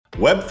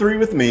Web3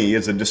 with Me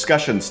is a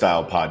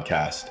discussion-style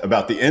podcast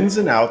about the ins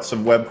and outs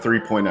of Web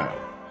 3.0,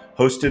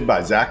 hosted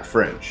by Zach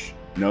French,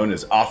 known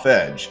as Off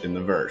Edge in the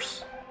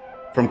Verse.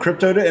 From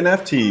crypto to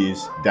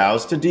NFTs,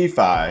 DAOs to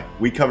DeFi,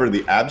 we cover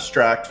the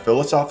abstract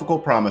philosophical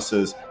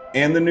promises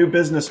and the new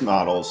business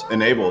models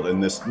enabled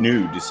in this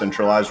new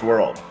decentralized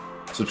world.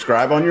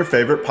 Subscribe on your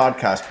favorite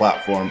podcast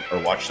platform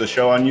or watch the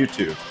show on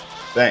YouTube.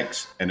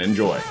 Thanks and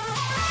enjoy.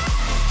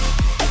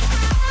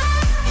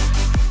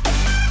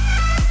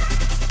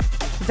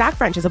 Zach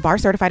French is a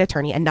bar-certified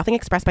attorney, and nothing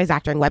expressed by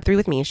Zach during Web3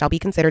 with Me shall be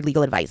considered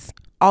legal advice.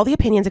 All the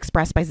opinions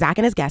expressed by Zach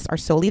and his guests are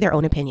solely their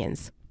own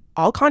opinions.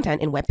 All content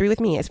in Web3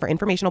 with Me is for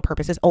informational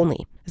purposes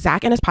only.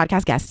 Zach and his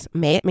podcast guests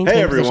may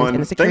maintain positions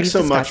in the securities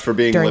Thanks so much for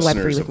being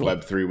listeners of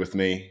Web3 Web3 with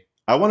Me.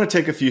 I want to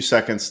take a few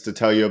seconds to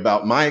tell you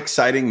about my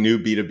exciting new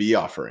B2B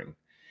offering.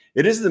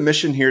 It is the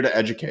mission here to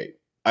educate.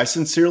 I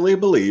sincerely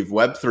believe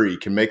Web3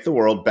 can make the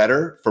world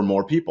better for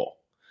more people.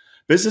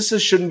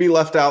 Businesses shouldn't be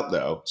left out,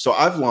 though, so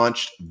I've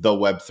launched the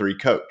Web3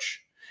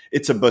 Coach.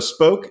 It's a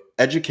bespoke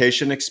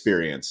education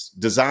experience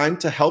designed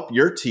to help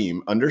your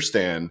team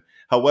understand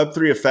how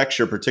Web3 affects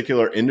your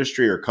particular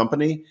industry or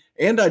company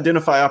and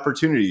identify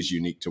opportunities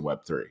unique to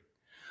Web3.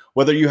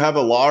 Whether you have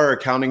a law or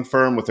accounting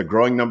firm with a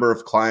growing number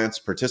of clients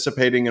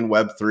participating in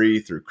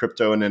Web3 through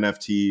crypto and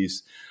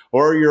NFTs,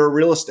 or you're a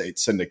real estate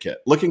syndicate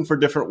looking for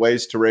different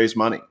ways to raise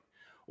money,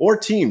 or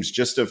teams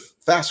just of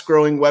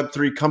fast-growing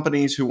Web3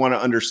 companies who want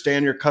to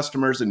understand your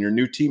customers and your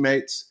new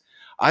teammates,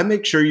 I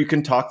make sure you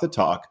can talk the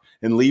talk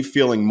and leave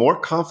feeling more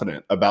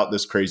confident about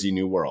this crazy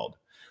new world.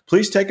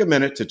 Please take a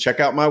minute to check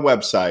out my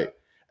website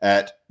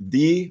at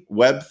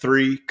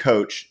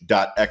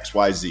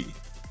theweb3coach.xyz.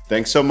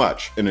 Thanks so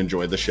much and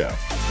enjoy the show.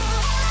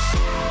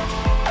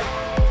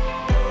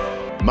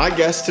 My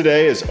guest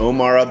today is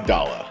Omar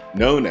Abdallah,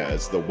 known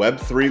as the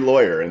Web3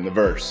 lawyer in the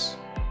Verse.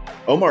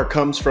 Omar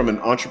comes from an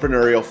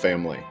entrepreneurial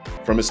family.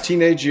 From his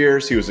teenage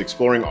years, he was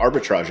exploring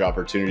arbitrage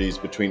opportunities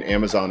between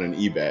Amazon and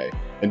eBay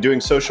and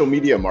doing social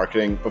media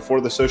marketing before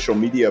the social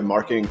media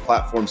marketing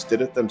platforms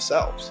did it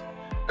themselves.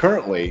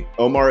 Currently,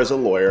 Omar is a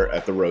lawyer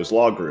at the Rose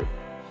Law Group.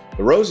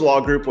 The Rose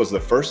Law Group was the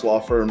first law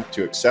firm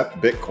to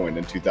accept Bitcoin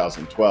in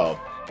 2012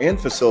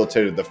 and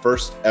facilitated the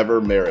first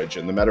ever marriage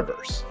in the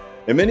Metaverse.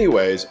 In many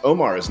ways,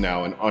 Omar is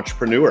now an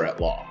entrepreneur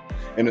at law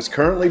and is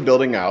currently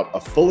building out a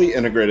fully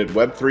integrated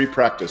Web3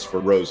 practice for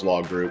Rose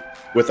Law Group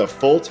with a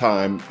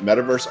full-time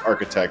Metaverse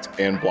architect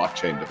and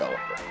blockchain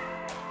developer.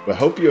 We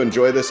hope you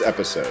enjoy this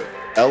episode.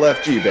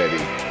 LFG, baby.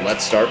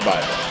 Let's start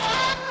Bible.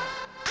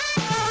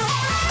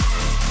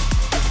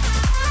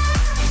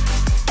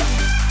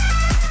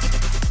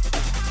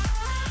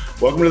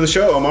 Welcome to the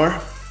show,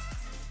 Omar.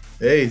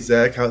 Hey,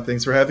 Zach.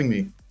 Thanks for having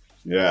me.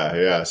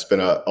 Yeah. It's been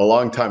a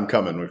long time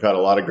coming. We've had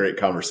a lot of great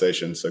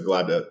conversations, so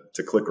glad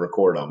to click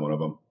record on one of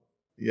them.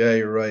 Yeah,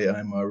 you're right.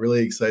 I'm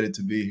really excited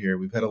to be here.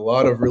 We've had a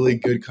lot of really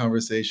good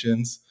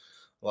conversations.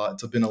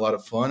 It's been a lot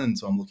of fun, and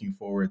so I'm looking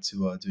forward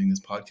to doing this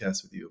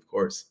podcast with you, of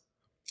course.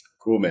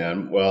 Cool,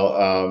 man.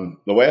 Well,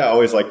 the way I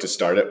always like to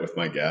start it with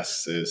my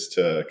guests is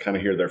to kind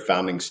of hear their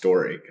founding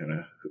story, kind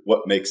of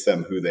what makes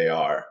them who they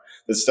are.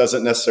 This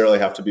doesn't necessarily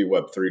have to be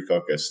Web3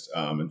 focused.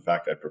 In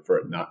fact, I prefer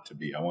it not to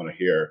be. I want to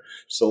hear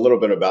just a little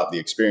bit about the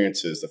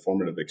experiences, the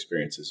formative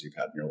experiences you've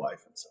had in your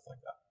life and stuff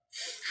like that.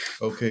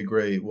 Okay,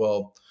 great.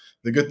 Well,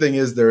 the good thing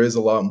is there is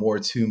a lot more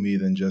to me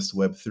than just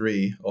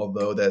Web3,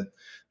 although that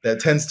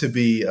tends to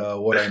be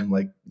what I'm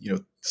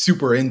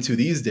super into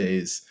these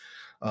days.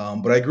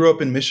 But I grew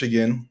up in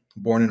Michigan,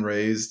 born and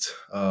raised.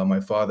 My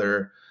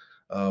father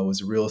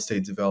was a real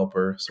estate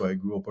developer, so I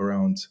grew up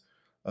around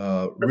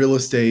real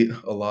estate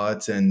a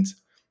lot. And,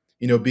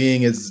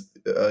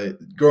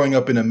 growing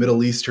up in a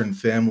Middle Eastern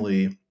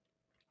family,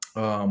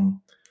 a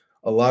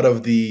lot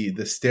of the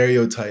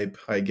stereotype,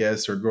 I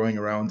guess, or growing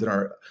around in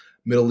our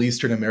Middle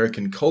Eastern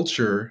American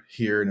culture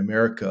here in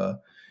America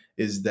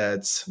is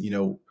that,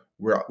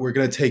 we're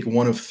going to take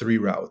one of three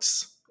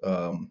routes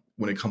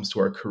when it comes to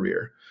our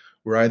career.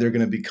 We're either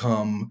going to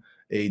become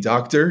a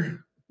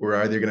doctor, we're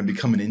either going to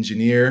become an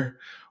engineer,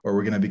 or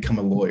we're going to become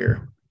a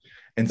lawyer.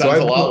 And sounds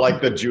a lot like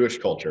the Jewish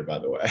culture, by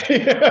the way.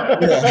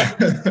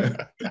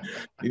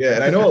 Yeah.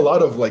 And I know a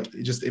lot of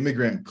just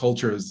immigrant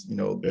cultures, in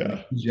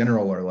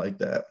general are like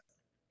that.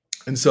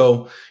 And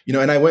so,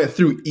 and I went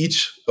through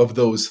each of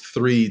those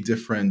three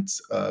different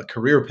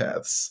career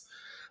paths.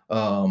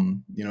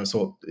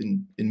 So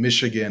in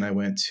Michigan, I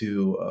went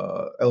to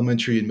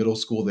elementary and middle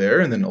school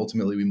there, and then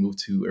ultimately we moved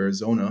to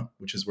Arizona,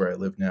 which is where I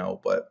live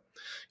now. But,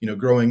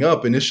 growing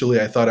up,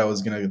 initially I thought I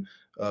was going to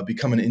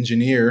become an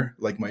engineer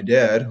like my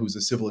dad, who's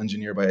a civil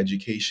engineer by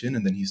education,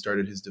 and then he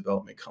started his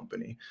development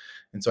company.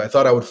 And so I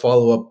thought I would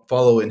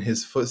follow in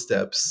his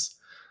footsteps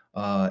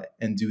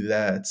and do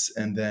that.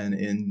 And then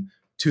in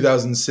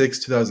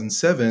 2006,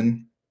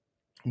 2007,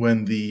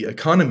 when the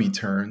economy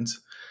turned,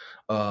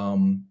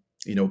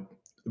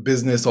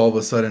 business all of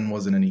a sudden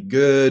wasn't any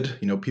good.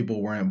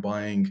 People weren't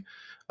buying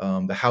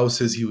the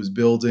houses he was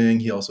building.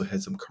 He also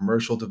had some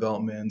commercial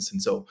developments.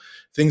 And so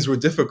things were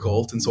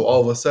difficult. And so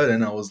all of a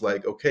sudden I was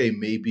like, okay,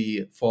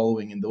 maybe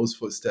following in those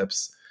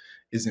footsteps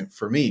isn't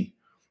for me.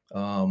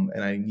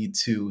 And I need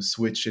to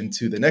switch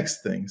into the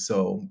next thing.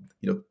 So,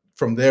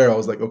 from there, I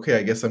was like, okay,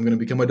 I guess I'm going to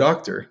become a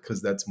doctor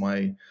because that's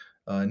my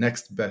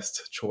next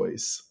best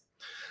choice.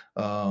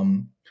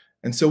 And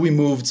so we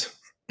moved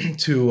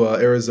to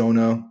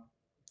Arizona.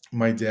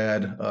 My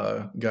dad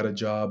got a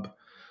job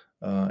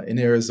in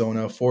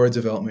Arizona for a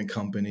development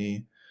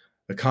company.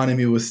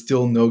 Economy was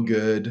still no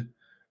good.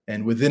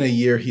 And within a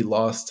year, he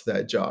lost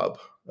that job.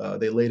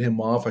 They laid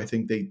him off. I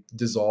think they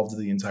dissolved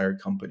the entire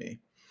company.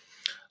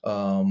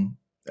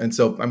 And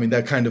so, I mean,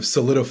 that kind of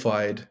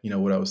solidified,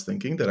 what I was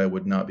thinking, that I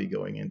would not be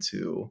going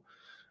into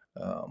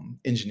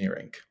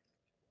engineering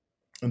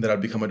and that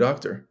I'd become a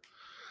doctor.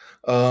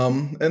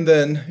 And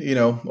then,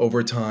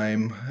 over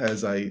time,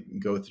 as I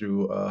go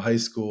through high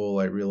school,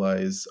 I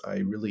realized I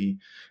really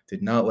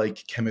did not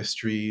like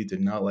chemistry,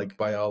 did not like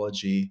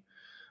biology.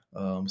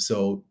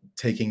 So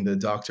taking the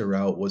doctor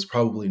route was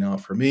probably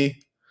not for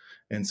me.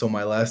 And so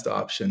my last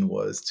option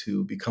was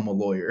to become a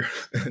lawyer.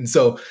 And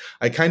so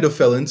I kind of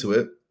fell into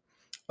it.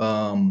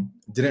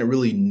 Didn't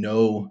really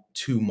know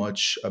too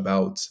much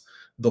about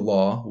the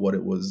law, what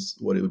it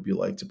would be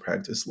like to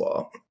practice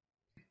law.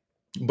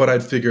 But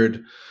I'd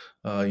figured,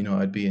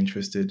 I'd be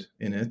interested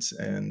in it.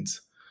 And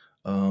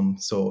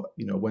so,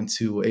 went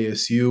to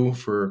ASU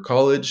for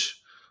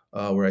college,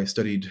 where I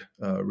studied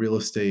real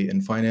estate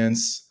and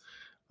finance.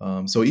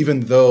 So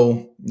even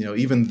though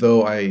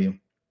I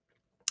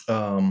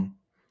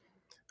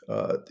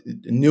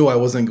knew I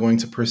wasn't going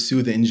to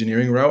pursue the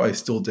engineering route, I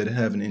still did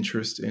have an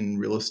interest in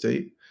real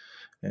estate.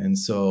 And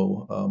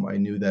so I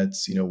knew that,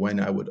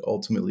 when I would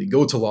ultimately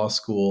go to law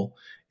school,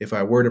 if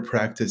I were to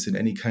practice in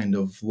any kind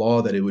of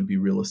law, that it would be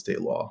real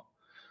estate law.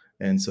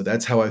 And so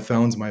that's how I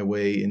found my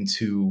way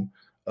into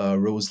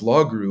Rose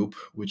Law Group,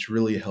 which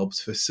really helps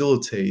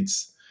facilitate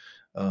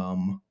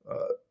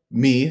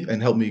me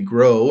and help me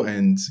grow,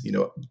 and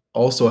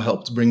also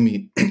helped bring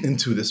me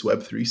into this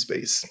Web3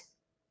 space.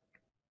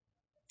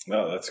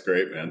 Oh, that's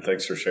great, man.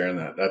 Thanks for sharing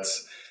that.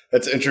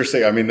 That's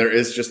interesting. I mean, there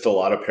is just a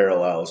lot of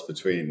parallels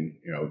between,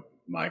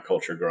 my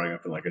culture growing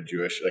up in like a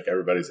Jewish, like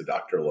everybody's a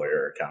doctor,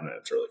 lawyer, accountant.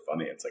 It's really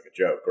funny. It's like a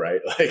joke, right?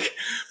 Like,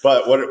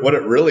 but what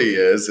it really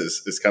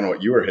is kind of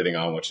what you were hitting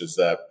on, which is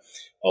that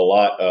a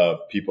lot of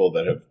people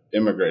that have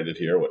immigrated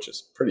here, which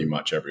is pretty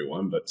much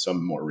everyone, but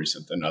some more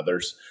recent than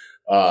others,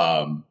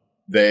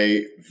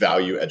 they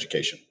value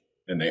education,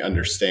 and they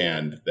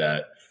understand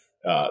that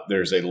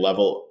there's a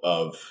level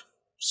of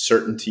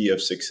certainty of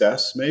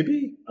success,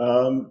 maybe,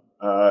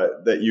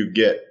 that you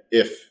get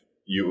if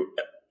you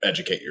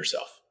educate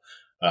yourself.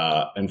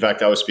 In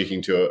fact, I was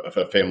speaking to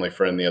a family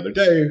friend the other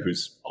day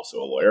who's also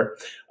a lawyer.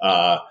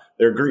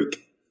 They're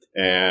Greek,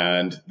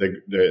 and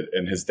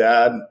and his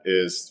dad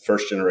is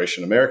first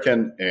generation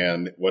American.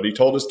 And what he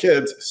told his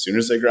kids as soon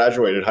as they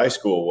graduated high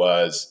school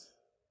was,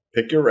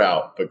 pick your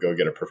route, but go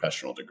get a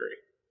professional degree,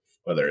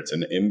 whether it's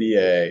an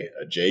MBA,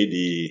 a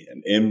JD,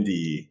 an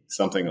MD,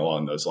 something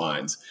along those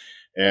lines.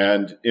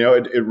 And,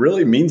 it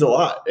really means a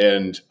lot.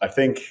 And I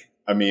think,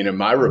 in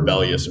my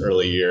rebellious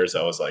early years,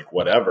 I was like,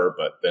 whatever,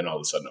 but then all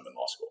of a sudden I'm in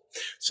law school.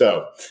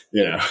 So,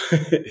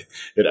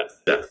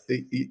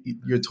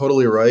 You're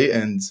totally right.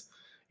 And,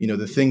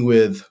 the thing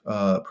with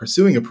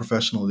pursuing a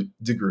professional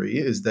degree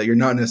is that you're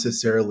not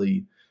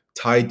necessarily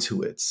tied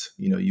to it.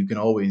 You can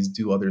always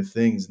do other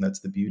things, and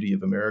that's the beauty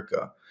of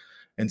America.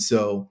 And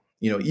so,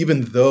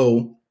 even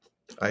though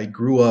I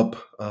grew up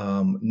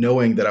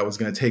knowing that I was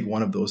going to take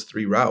one of those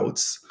three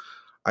routes,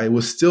 I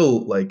was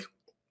still like,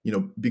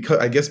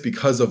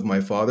 because of my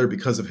father,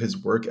 because of his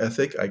work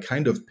ethic, I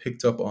kind of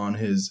picked up on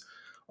his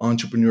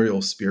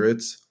entrepreneurial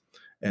spirits.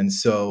 And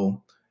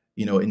so,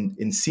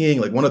 in seeing,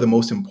 like, one of the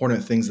most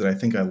important things that I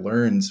think I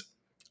learned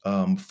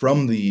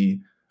from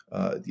the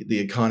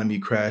economy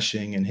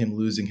crashing and him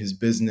losing his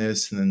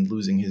business and then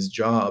losing his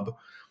job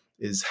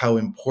is how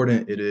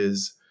important it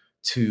is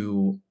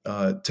to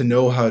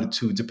know how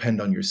to depend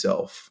on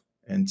yourself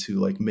and to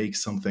like make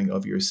something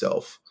of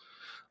yourself.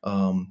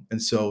 And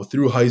so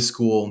through high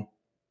school,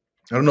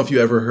 I don't know if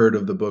you ever heard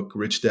of the book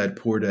Rich Dad,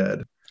 Poor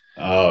Dad.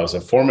 Oh, it was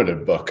a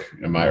formative book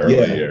in my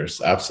early years.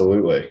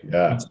 Absolutely.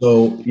 Yeah.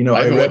 So,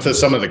 I even went to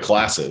some of the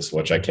classes,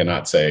 which I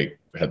cannot say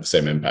had the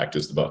same impact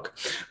as the book.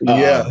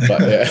 Yeah.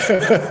 But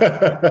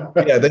yeah.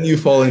 Yeah. Then you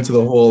fall into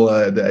the whole,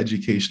 the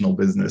educational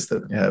business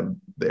that you have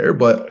there.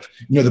 But,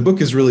 the book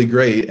is really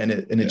great, and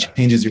it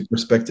changes your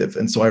perspective.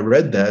 And so I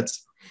read that,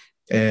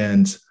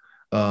 and,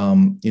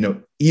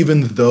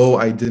 even though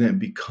I didn't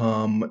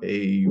become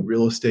a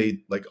real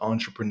estate like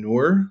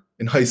entrepreneur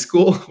in high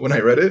school when I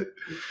read it,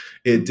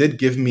 it did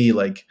give me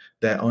like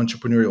that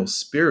entrepreneurial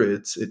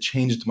spirit. It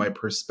changed my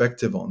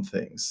perspective on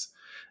things.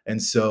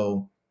 And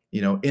so,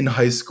 in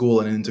high school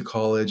and into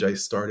college, I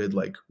started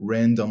like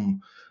random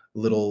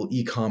little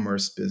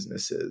e-commerce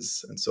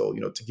businesses. And so,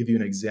 to give you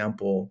an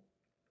example,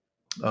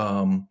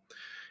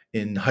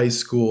 in high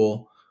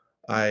school,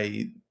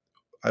 I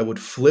would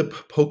flip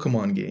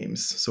Pokemon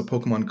games, so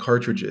Pokemon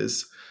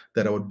cartridges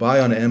that I would buy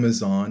on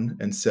Amazon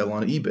and sell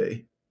on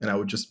eBay. and I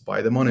would just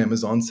buy them on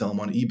Amazon, sell them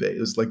on eBay. It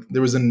was like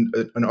there was an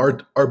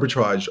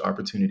arbitrage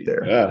opportunity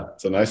there. Yeah,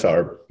 it's a nice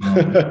arb.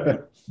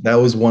 That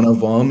was one of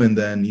them. And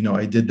then,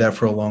 I did that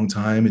for a long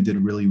time. It did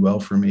really well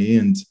for me.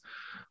 And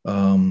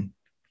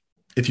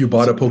if you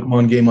bought a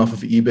Pokemon game off of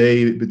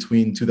eBay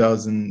between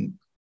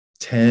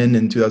 2010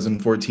 and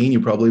 2014, you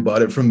probably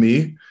bought it from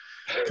me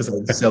because I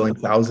was selling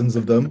thousands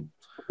of them.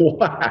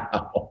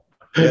 Wow.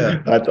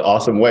 Yeah. That's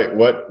awesome. Wait,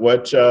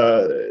 what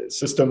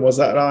system was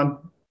that on?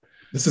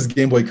 This is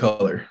Game Boy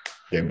Color.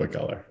 Game Boy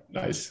Color.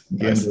 Nice.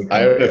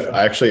 I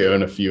actually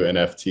own a few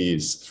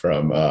NFTs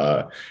from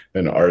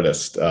an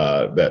artist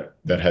that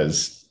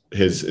has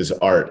his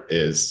art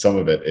is, some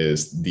of it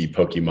is the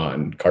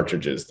Pokemon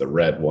cartridges, the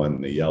red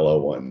one, the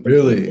yellow one, the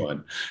blue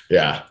one.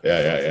 Yeah.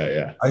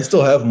 I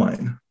still have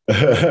mine.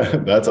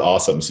 That's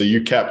awesome. So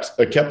you kept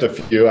a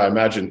few, I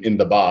imagine, in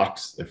the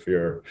box, if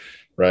you're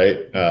right.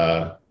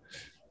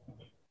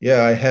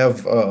 Yeah, I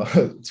have.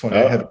 It's funny.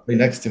 I have it right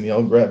next to me.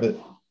 I'll grab it.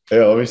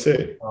 Yeah, let me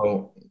see.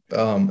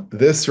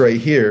 This right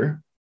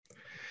here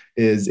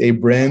is a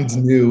brand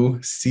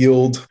new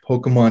sealed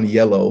Pokemon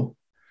Yellow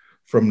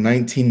from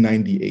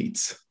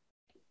 1998.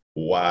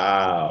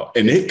 Wow.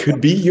 And it could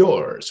be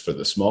yours for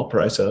the small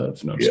price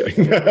of, no, I'm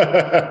kidding.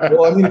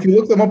 Well, I mean, if you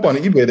look them up on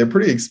eBay, they're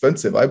pretty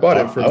expensive. I bought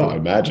it for. I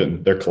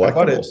imagine they're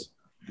collectibles.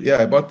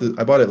 I bought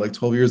it like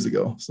 12 years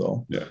ago.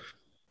 So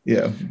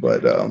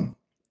but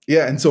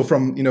yeah. And so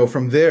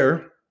from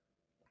there,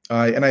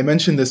 I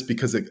mentioned this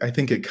because I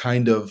think it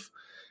kind of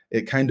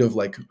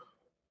like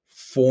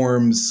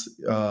forms,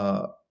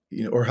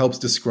 or helps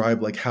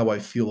describe like how I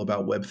feel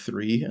about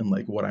Web3 and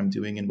like what I'm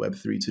doing in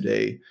Web3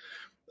 today.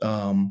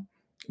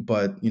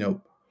 But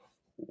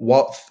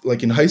while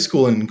like in high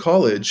school and in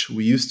college,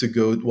 we used to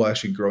go, well,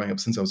 actually growing up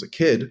since I was a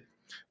kid,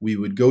 we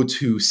would go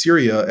to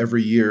Syria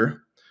every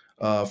year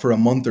for a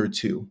month or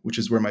two, which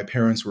is where my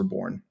parents were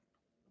born,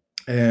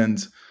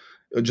 and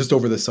just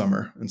over the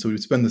summer. And so we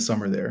would spend the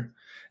summer there.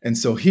 And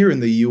so here in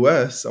the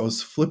US, I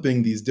was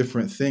flipping these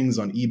different things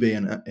on eBay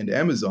and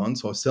Amazon.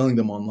 So I was selling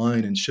them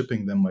online and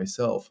shipping them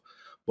myself.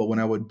 But when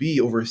I would be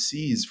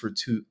overseas for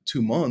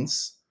two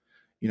months,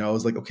 I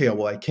was like, okay,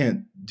 well, I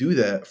can't do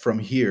that from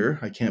here.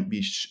 I can't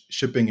be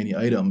shipping any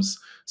items.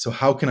 So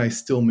how can I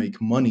still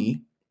make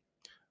money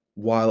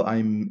while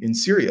I'm in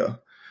Syria?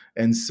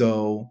 And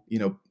so,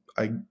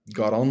 I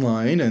got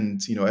online,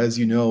 and, as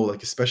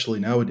like,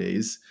 especially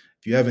nowadays,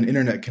 if you have an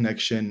internet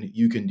connection,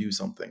 you can do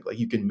something. Like,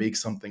 you can make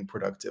something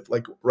productive.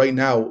 Like right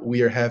now,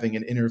 we are having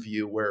an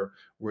interview where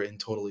we're in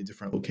totally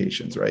different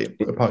locations, right?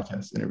 A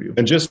podcast interview.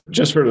 And just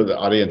for the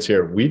audience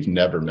here, we've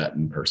never met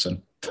in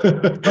person.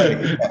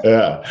 Right.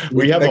 Yeah.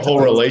 We have a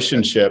whole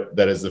relationship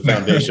that is the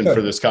foundation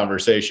for this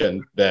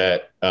conversation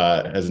that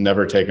has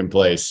never taken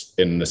place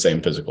in the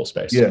same physical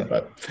space. Yeah.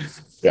 But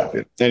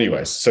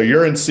anyways, so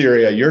you're in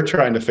Syria, you're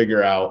trying to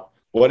figure out,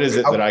 what is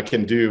it that I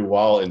can do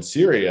while in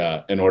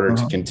Syria in order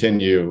to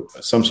continue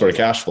some sort of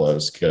cash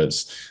flows?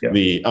 Because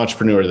the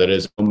entrepreneur that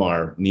is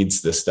Omar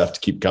needs this stuff to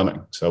keep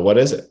coming. So what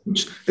is it?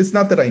 It's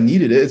not that I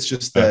needed it. It's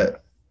just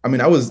that, I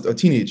mean, I was a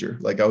teenager.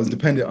 Like, I was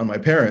dependent on my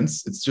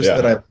parents. It's just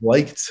that I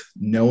liked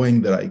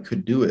knowing that I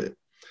could do it.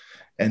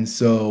 And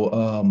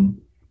so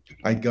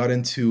I got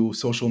into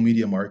social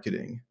media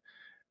marketing.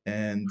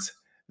 And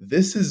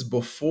this is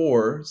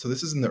before, so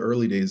this is in the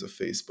early days of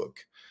Facebook.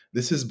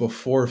 This is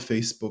before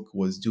Facebook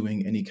was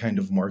doing any kind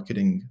of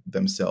marketing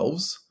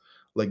themselves.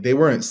 Like, they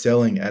weren't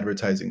selling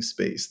advertising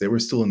space. They were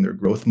still in their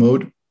growth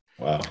mode.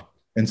 Wow.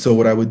 And so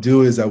what I would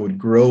do is I would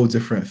grow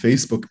different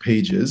Facebook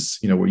pages,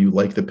 where you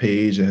like the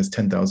page, it has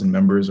 10,000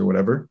 members or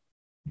whatever.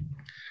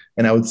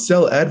 And I would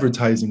sell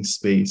advertising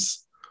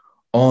space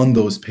on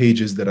those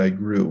pages that I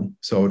grew.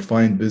 So I would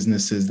find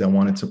businesses that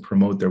wanted to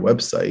promote their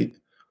website.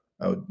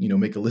 I would,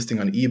 make a listing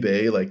on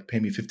eBay, like, pay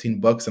me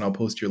 $15 and I'll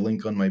post your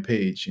link on my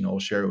page. I'll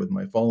share it with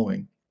my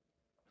following.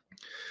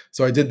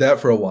 So I did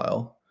that for a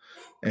while,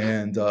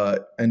 and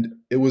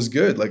it was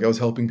good. Like, I was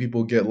helping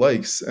people get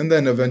likes, and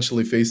then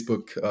eventually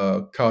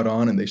Facebook caught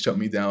on and they shut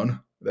me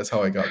down. That's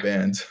how I got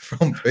banned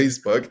from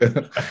Facebook.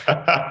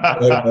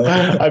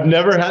 I've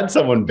never had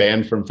someone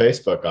banned from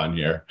Facebook on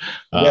here.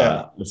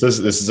 This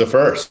is a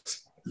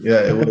first.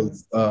 Yeah,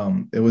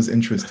 it was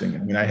interesting. I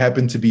mean, I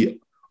happened to be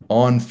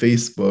on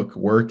Facebook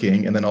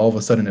working, and then all of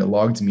a sudden it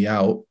logged me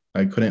out.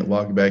 I couldn't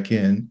log back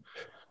in.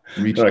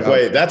 Wait,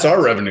 that's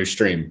our revenue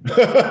stream.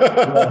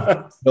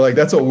 They're like,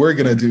 that's what we're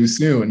gonna do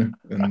soon.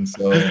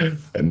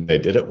 And they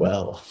did it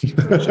well.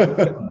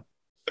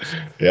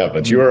 Yeah,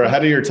 but you were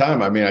ahead of your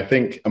time. I mean,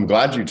 I'm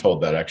glad you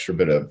told that extra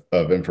bit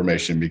of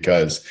information,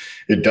 because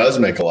it does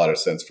make a lot of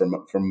sense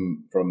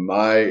from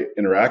my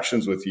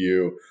interactions with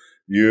you.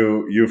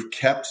 You've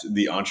kept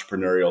the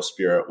entrepreneurial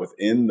spirit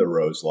within the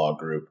Rose Law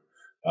Group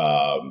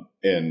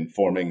in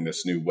forming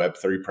this new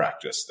Web3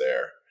 practice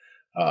there.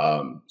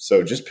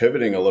 So just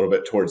pivoting a little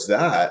bit towards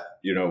that,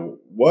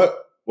 what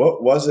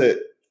was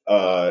it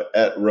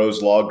at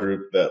Rose Law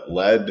Group that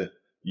led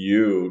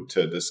you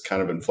to this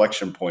kind of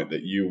inflection point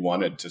that you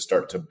wanted to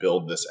start to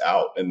build this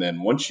out? And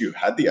then once you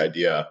had the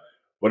idea,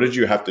 what did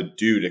you have to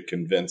do to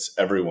convince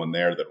everyone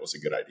there that it was a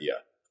good idea?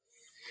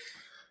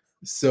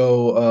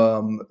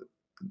 So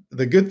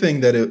the good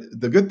thing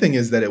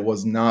is that it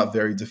was not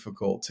very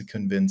difficult to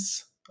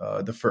convince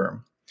the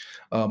firm.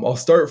 I'll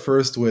start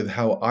first with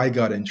how I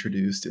got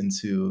introduced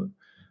into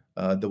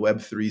the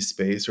Web3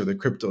 space or the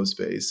crypto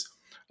space.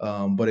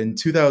 But in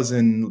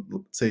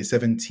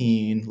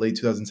 2017, late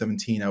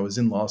 2017, I was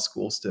in law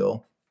school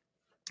still.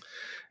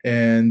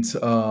 And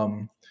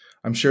I'm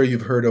sure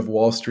you've heard of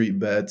Wall Street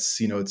Bets.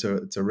 It's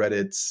a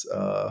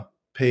Reddit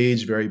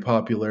page, very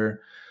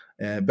popular.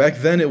 And back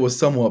then, it was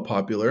somewhat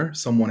popular.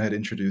 Someone had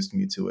introduced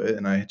me to it,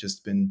 and I had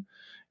just been,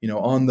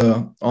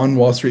 on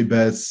Wall Street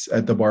Bets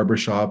at the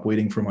barbershop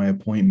waiting for my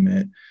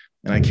appointment,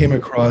 and I came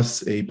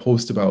across a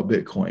post about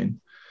Bitcoin.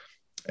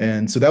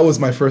 And so that was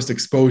my first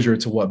exposure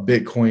to what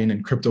Bitcoin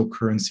and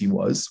cryptocurrency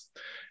was.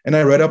 And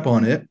I read up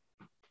on it,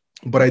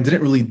 but I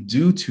didn't really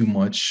do too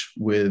much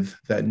with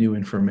that new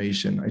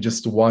information. I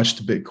just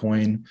watched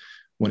Bitcoin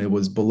when it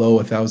was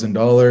below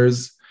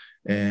 $1,000.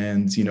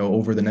 And,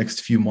 over the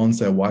next few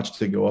months, I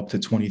watched it go up to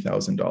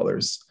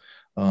 $20,000.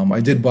 I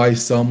did buy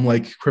some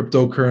like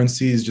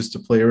cryptocurrencies just to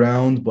play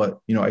around, but,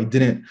 I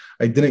didn't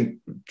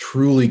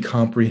truly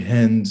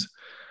comprehend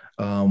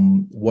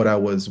what I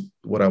was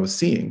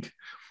seeing.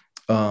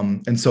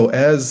 And so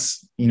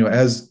as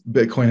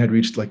Bitcoin had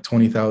reached like the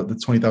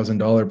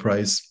 $20,000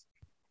 price,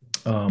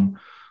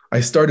 I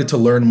started to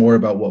learn more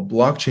about what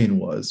blockchain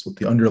was, what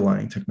the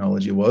underlying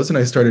technology was, and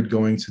I started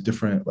going to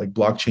different like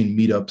blockchain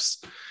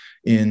meetups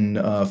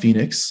in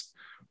Phoenix.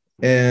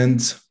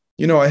 And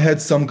I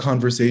had some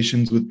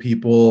conversations with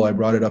people. I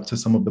brought it up to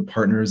some of the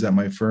partners at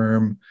my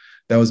firm.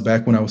 That was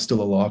back when I was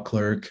still a law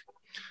clerk.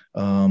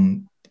 I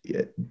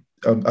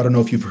don't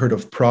know if you've heard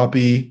of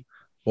Proppy.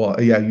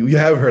 Well, yeah, you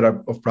have heard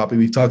of Proppy.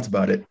 We've talked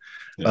about it.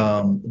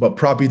 Yeah. But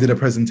Proppy did a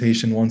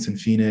presentation once in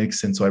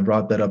Phoenix. And so I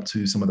brought that up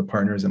to some of the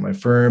partners at my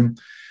firm.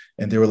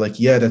 And they were like,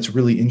 yeah, that's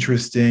really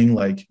interesting.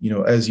 Like,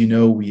 as you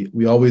know,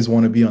 we always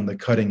want to be on the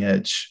cutting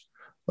edge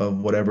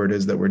of whatever it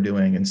is that we're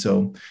doing. And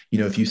so,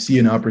 if you see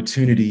an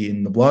opportunity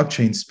in the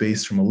blockchain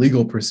space from a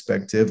legal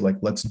perspective, like,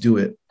 let's do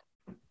it.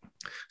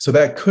 So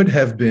that could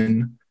have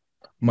been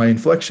my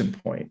inflection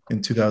point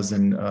in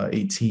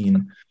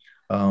 2018.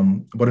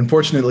 But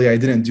unfortunately, I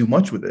didn't do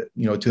much with it.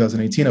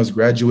 2018, I was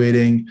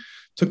graduating,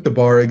 took the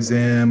bar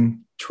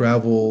exam,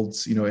 traveled,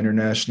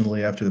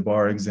 internationally after the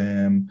bar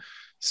exam,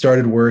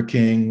 started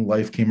working,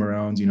 life came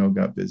around,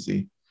 got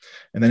busy.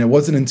 And then it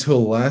wasn't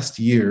until last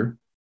year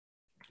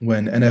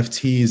when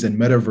NFTs and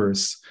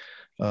Metaverse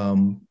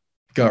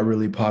got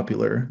really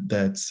popular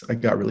that I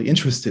got really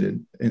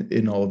interested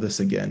in all of this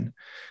again.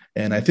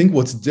 And I think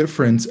what's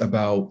different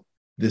about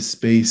this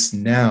space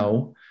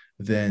now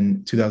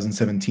than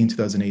 2017,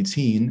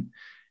 2018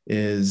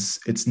 is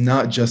it's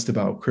not just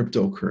about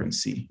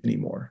cryptocurrency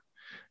anymore.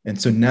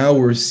 And so now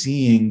we're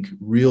seeing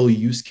real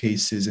use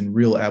cases and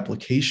real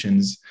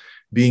applications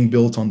being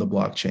built on the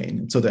blockchain.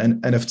 And so the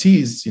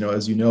NFTs,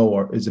 as you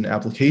know, is an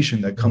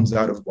application that comes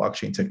out of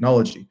blockchain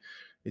technology.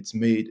 It's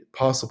made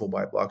possible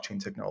by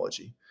blockchain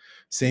technology.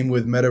 Same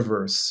with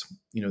Metaverse,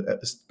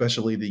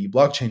 especially the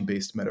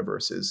blockchain-based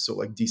metaverses, so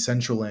like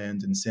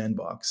Decentraland and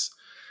Sandbox.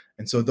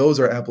 And so those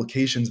are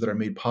applications that are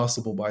made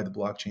possible by the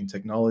blockchain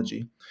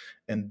technology.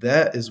 And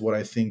that is what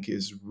I think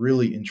is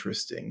really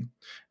interesting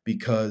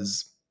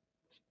because,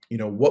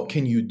 what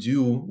can you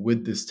do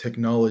with this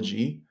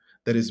technology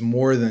that is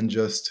more than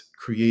just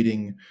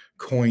creating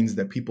coins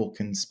that people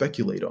can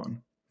speculate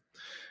on?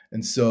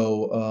 And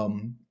so,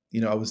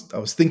 I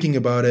was thinking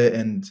about it,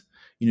 and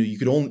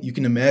you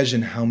can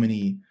imagine how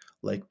many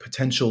like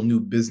potential new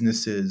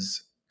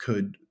businesses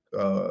could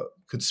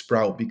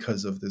sprout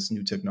because of this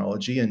new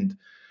technology. And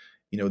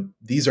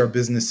these are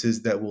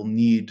businesses that will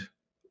need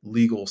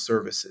legal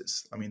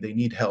services. I mean, they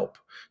need help,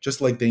 just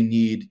like they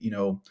need,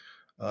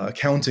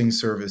 accounting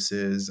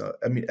services.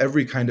 I mean,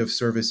 every kind of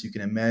service you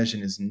can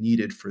imagine is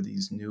needed for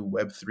these new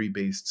Web3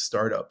 based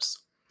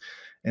startups.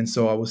 And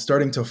so I was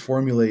starting to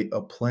formulate a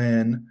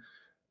plan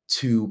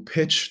to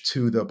pitch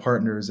to the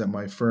partners at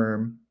my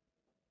firm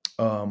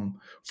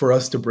for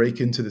us to break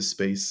into the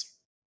space.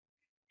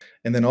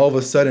 And then all of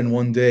a sudden,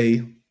 one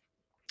day,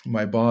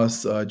 my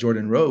boss,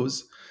 Jordan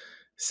Rose,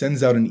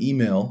 sends out an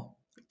email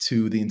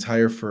to the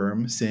entire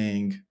firm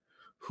saying,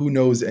 "Who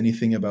knows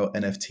anything about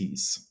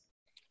NFTs?"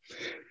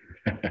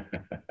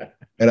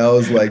 And I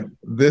was like,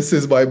 this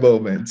is my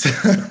moment.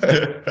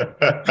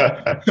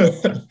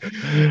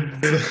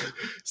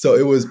 So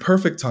it was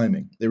perfect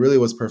timing. It really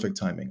was perfect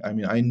timing. I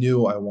mean, I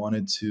knew I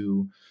wanted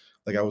to,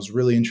 I was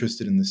really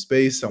interested in the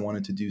space. I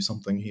wanted to do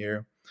something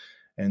here.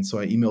 And so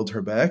I emailed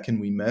her back and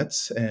we met.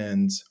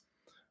 And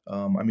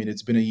I mean,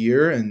 it's been a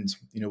year and,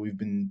 we've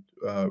been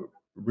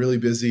really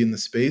busy in the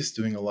space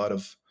doing a lot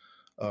of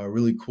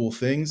really cool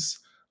things.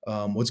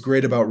 What's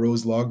great about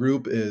Rose Law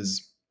Group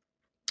is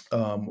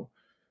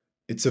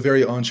it's a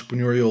very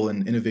entrepreneurial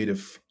and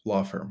innovative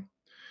law firm.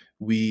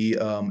 We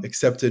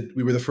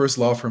were the first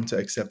law firm to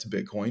accept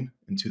Bitcoin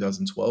in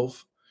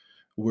 2012.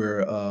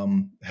 We're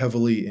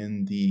heavily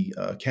in the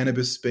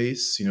cannabis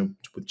space,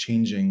 with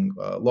changing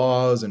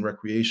laws and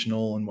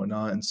recreational and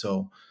whatnot. And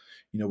so,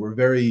 we're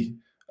very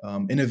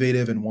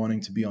innovative and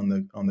wanting to be on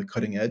the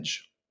cutting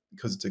edge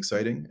because it's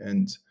exciting,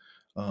 and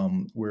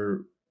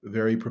we're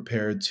very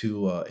prepared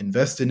to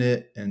invest in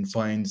it and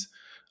find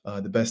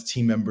the best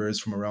team members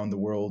from around the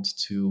world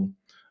to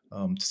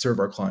serve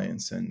our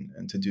clients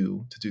and to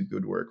do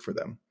good work for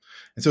them.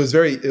 And so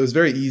it was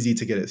very easy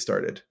to get it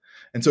started.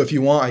 And so if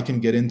you want, I can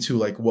get into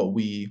like what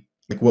we've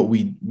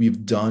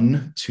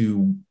done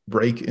to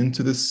break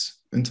into this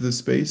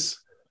space.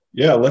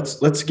 Yeah,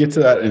 let's get to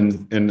that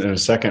in a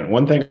second.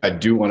 One thing I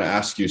do want to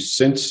ask you,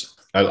 since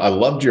I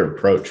loved your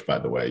approach, by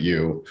the way,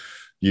 you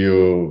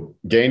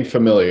gained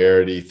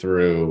familiarity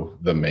through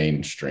the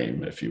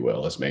mainstream, if you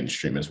will, as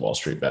mainstream as Wall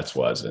Street Bets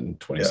was in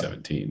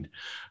 2017.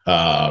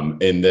 Yeah.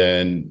 And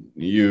then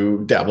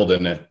you dabbled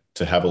in it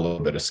to have a little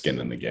bit of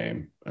skin in the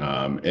game.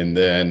 And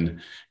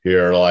then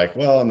you're like,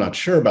 well, I'm not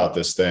sure about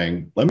this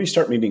thing. Let me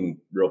start meeting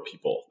real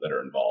people that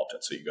are involved.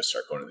 And so you go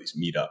start going to these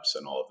meetups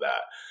and all of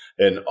that.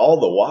 And all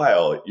the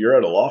while, you're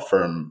at a law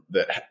firm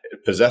that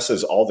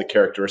possesses all the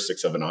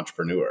characteristics of an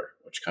entrepreneur,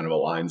 which kind of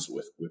aligns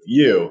with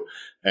you.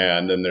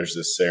 And then there's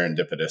this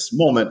serendipitous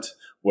moment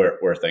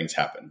where things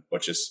happen,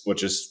 which is,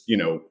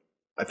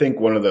 I think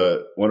one of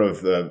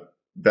the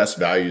best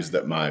values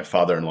that my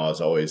father-in-law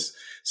has always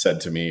said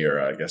to me, or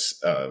I guess,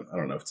 I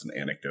don't know if it's an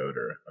anecdote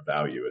or a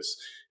value,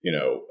 is,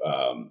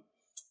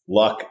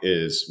 luck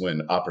is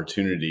when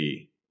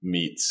opportunity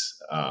meets,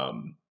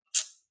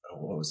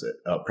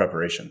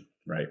 preparation.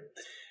 Right.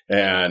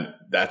 And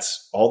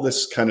that's all.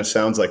 This kind of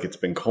sounds like it's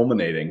been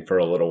culminating for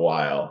a little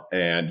while,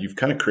 and you've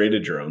kind of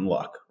created your own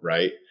luck,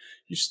 right?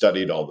 You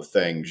studied all the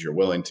things. You're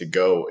willing to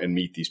go and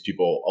meet these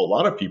people. A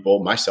lot of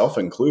people, myself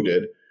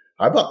included,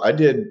 I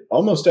did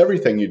almost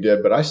everything you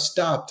did, but I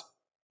stopped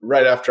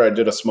right after I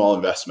did a small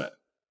investment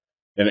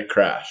and it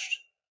crashed.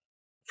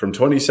 From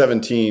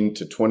 2017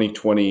 to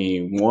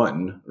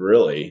 2021,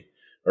 really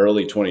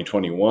early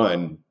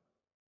 2021,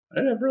 I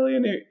didn't have really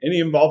any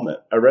involvement.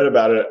 I read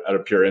about it out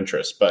of pure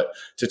interest, but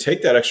to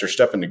take that extra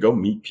step and to go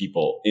meet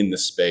people in the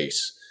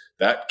space,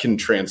 that can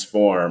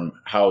transform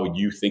how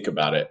you think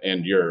about it.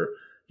 And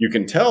you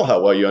can tell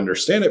how well you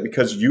understand it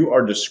because you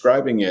are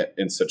describing it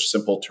in such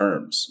simple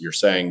terms. You're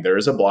saying there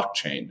is a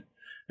blockchain,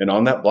 and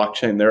on that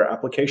blockchain, there are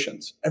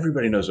applications.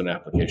 Everybody knows what an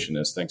application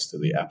is thanks to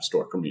the App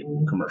Store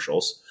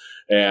commercials.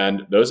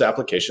 And those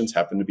applications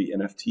happen to be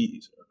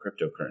NFTs or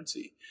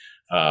cryptocurrency.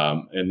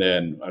 And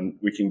then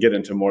we can get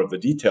into more of the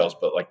details,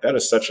 but like that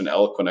is such an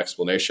eloquent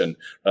explanation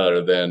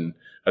rather than,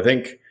 I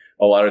think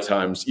a lot of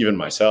times, even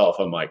myself,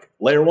 I'm like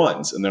layer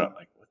ones, and they're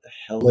like, what the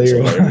hell is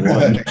a layer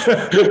one?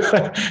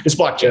 It's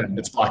blockchain.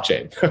 It's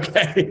blockchain.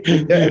 Okay.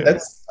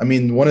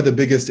 Yeah. One of the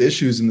biggest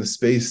issues in the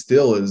space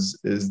still is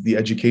the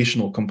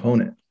educational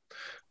component.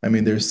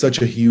 There's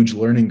such a huge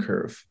learning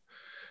curve.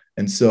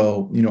 And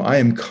so, I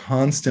am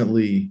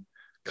constantly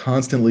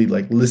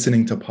like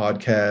listening to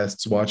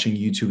podcasts, watching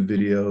YouTube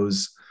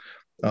videos,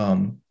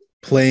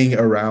 playing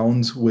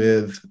around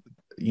with,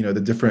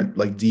 the different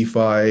like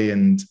DeFi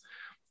and,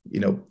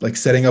 like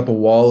setting up a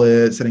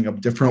wallet, setting up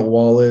different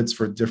wallets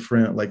for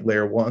different like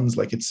layer ones.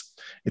 Like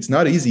it's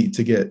not easy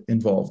to get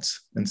involved.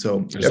 And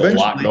so there's a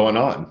lot going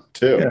on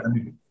too. Yeah,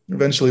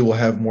 eventually we'll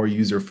have more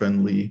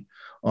user-friendly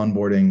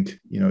onboarding,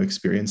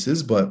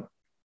 experiences, but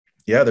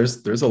yeah,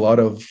 there's a lot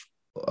of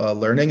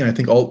learning. And I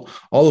think all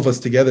of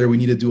us together, we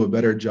need to do a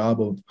better job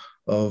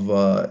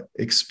of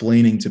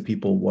explaining to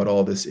people what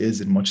all this is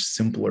in much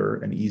simpler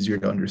and easier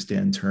to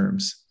understand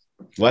terms.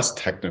 Less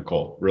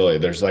technical, really.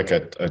 There's like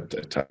I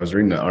was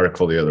reading an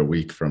article the other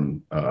week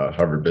from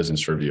Harvard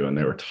Business Review, and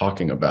they were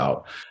talking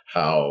about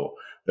how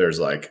there's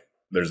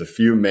a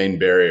few main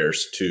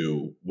barriers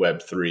to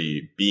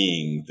Web3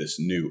 being this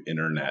new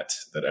internet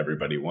that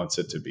everybody wants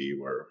it to be,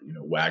 where,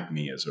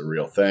 WAGMI is a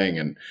real thing.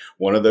 And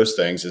one of those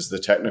things is the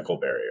technical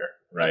barrier,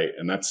 right?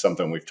 And that's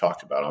something we've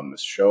talked about on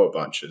this show a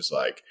bunch, is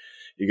like,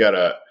 you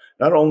gotta,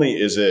 not only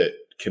is it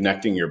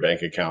connecting your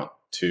bank account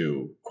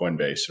to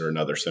Coinbase or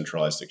another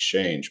centralized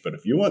exchange, but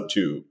if you want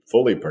to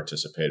fully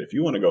participate, if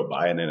you want to go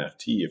buy an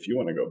NFT, if you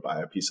want to go buy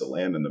a piece of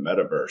land in the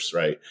metaverse,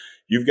 right,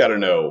 you've got to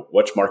know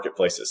which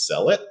marketplaces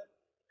sell it.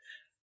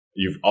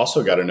 You've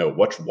also got to know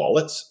which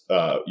wallets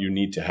you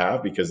need to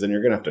have, because then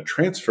you're going to have to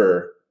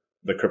transfer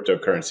the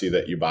cryptocurrency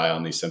that you buy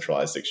on these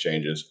centralized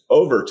exchanges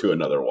over to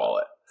another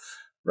wallet,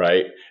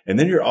 right? And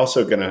then you're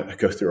also going to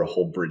go through a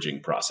whole bridging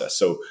process.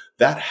 So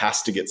that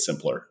has to get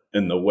simpler.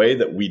 And the way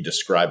that we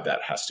describe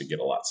that has to get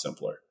a lot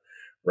simpler,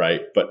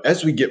 right? But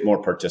as we get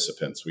more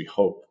participants, we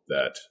hope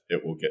that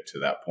it will get to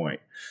that point.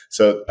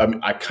 So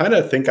I kind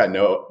of think I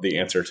know the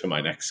answer to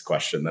my next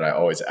question that I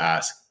always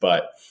ask,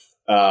 but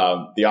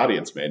the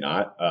audience may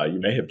not.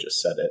 You may have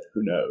just said it.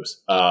 Who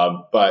knows?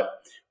 But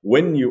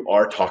when you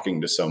are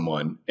talking to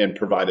someone and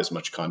provide as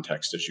much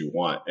context as you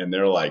want, and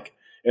they're like,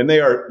 and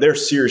they're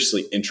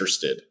seriously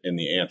interested in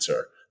the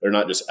answer. They're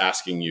not just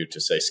asking you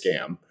to say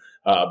scam,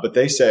 but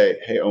they say,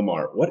 "Hey,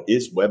 Omar, what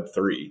is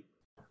Web3?"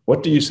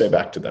 What do you say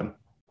back to them?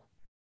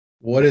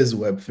 What is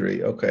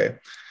Web3? Okay,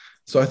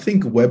 so I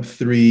think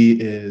Web3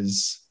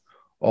 is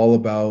all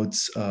about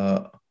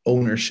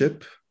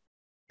ownership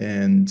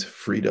and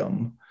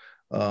freedom.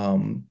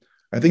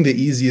 I think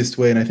the easiest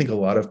way, and I think a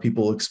lot of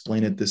people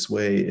explain it this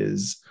way,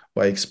 is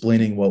by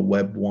explaining what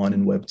Web 1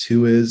 and Web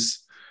 2 is.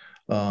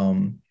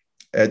 Um,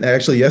 and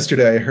actually,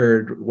 yesterday I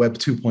heard Web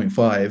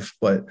 2.5,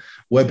 but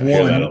Web I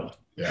hear that 1, a lot.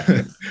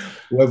 Yeah.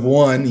 Web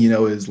 1,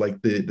 is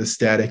like the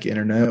static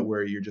internet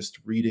where you're just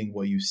reading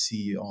what you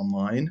see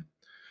online.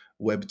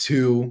 Web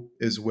 2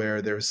 is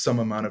where there's some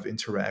amount of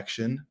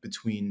interaction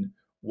between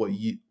what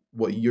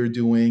you're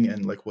doing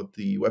and like what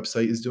the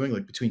website is doing,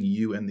 like between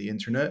you and the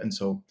internet. And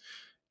so,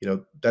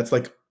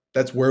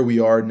 that's where we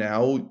are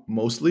now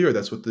mostly, or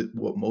that's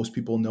what most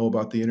people know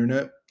about the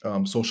internet.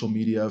 Social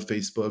media,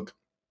 Facebook,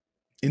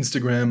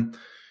 Instagram,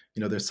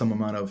 there's some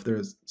amount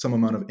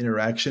of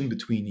interaction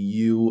between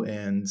you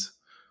and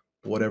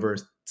whatever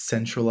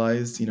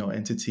centralized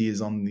entity is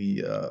on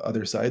the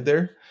other side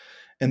there.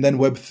 And then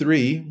Web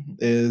 3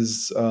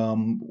 is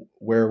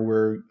where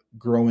we're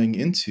growing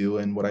into,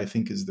 and what I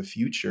think is the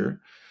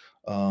future.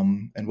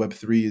 And Web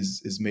 3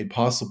 is made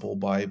possible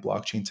by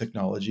blockchain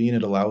technology, and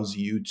it allows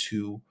you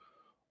to,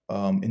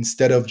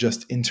 instead of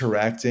just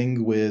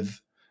interacting with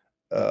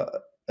uh,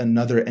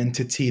 another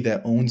entity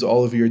that owns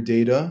all of your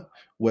data,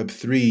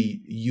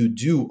 Web3, you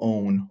do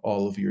own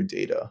all of your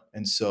data.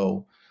 And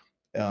so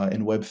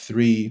in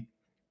Web3,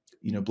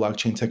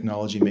 blockchain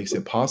technology makes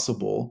it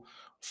possible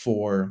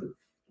for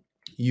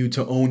you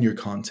to own your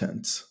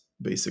content,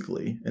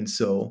 basically. And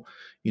so,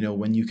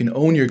 when you can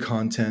own your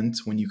content,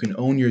 when you can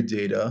own your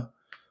data,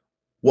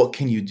 what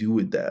can you do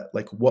with that?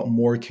 Like, what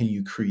more can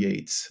you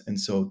create? And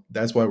so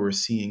that's why we're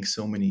seeing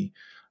so many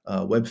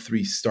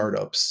Web3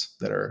 startups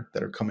that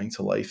are coming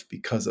to life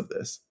because of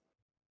this.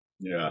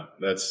 Yeah,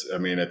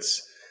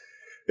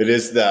 it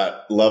is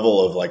that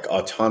level of like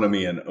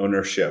autonomy and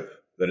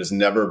ownership that has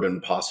never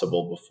been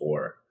possible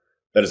before,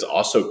 that is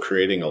also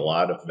creating a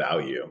lot of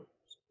value,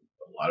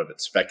 a lot of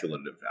its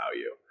speculative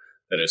value,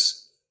 that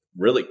has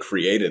really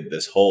created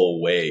this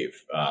whole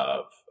wave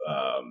of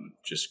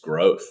just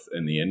growth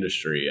in the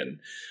industry. And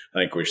I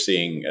think we're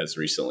seeing, as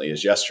recently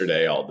as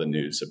yesterday, all the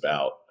news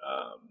about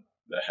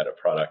the head of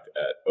product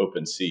at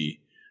OpenSea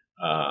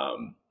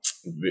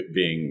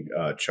being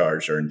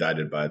charged or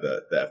indicted by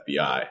the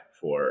FBI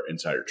for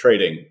insider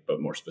trading,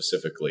 but more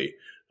specifically,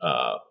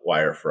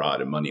 wire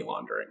fraud and money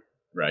laundering.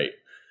 Right.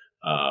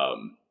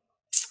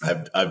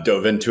 I've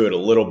dove into it a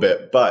little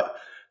bit, but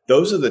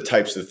those are the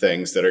types of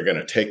things that are going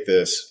to take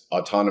this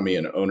autonomy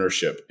and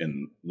ownership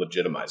and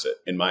legitimize it,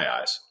 in my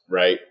eyes.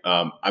 Right.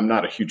 I'm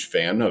not a huge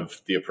fan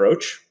of the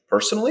approach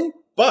personally,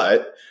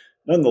 but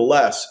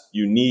nonetheless,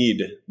 you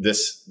need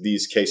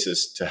these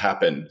cases to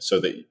happen so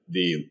that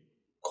the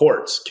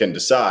courts can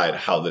decide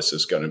how this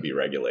is going to be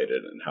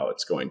regulated and how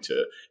it's going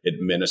to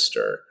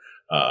administer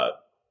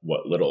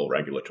what little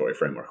regulatory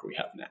framework we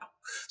have now,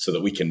 so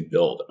that we can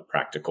build a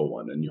practical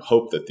one. And you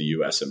hope that the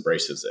U.S.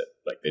 embraces it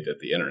like they did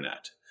the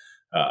internet,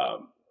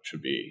 which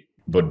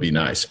would be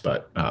nice.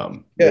 But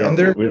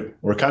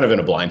we're kind of in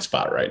a blind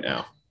spot right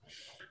now.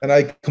 And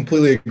I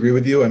completely agree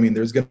with you. I mean,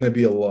 there's going to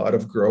be a lot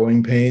of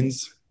growing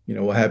pains.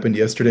 What happened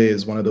yesterday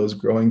is one of those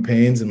growing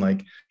pains,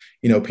 and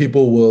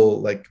people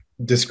will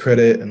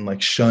discredit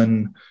and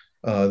shun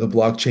the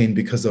blockchain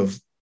because of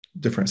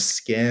different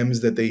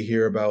scams that they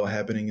hear about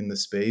happening in the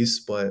space.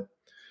 But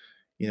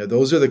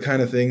those are the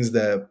kind of things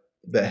that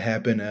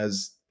happen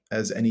as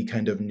any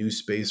kind of new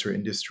space or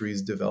industry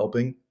is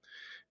developing.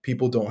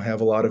 People don't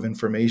have a lot of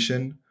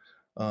information.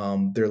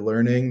 They're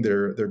learning,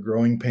 they're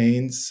growing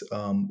pains.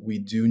 We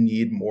do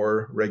need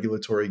more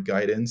regulatory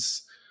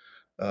guidance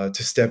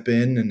to step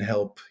in and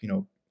help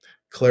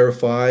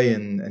clarify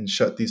and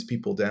shut these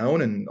people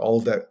down, and all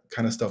of that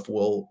kind of stuff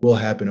will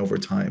happen over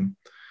time.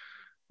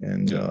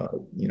 And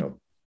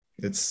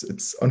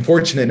it's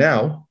unfortunate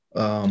now,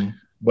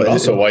 but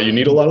also why you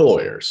need a lot of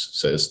lawyers,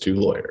 says two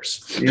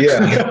lawyers.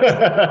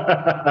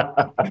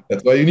 Yeah.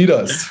 That's why you need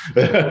us.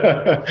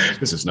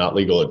 This is not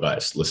legal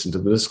advice. Listen to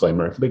the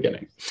disclaimer at the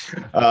beginning.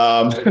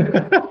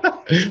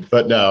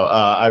 But no,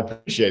 I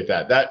appreciate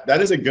that.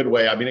 That is a good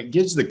way. I mean, it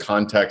gives the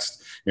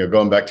context,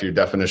 going back to your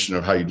definition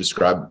of how you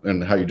describe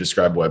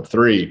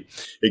Web3,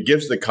 it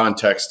gives the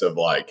context of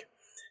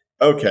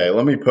okay,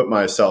 let me put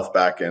myself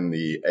back in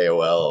the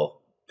AOL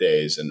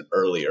days and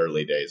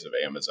early days of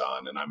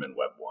Amazon, and I'm in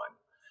Web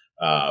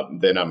 1.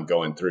 Then I'm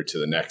going through to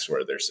the next,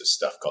 where there's this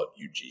stuff called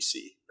UGC,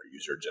 or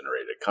user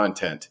generated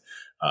content.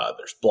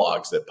 There's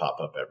blogs that pop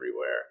up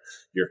everywhere.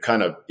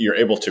 You're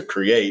able to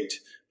create,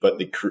 but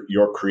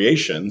your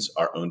creations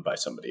are owned by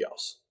somebody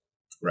else,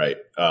 right?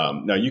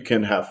 Now you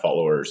can have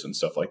followers and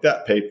stuff like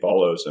that, paid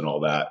follows and all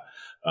that.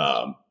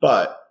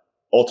 But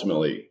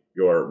ultimately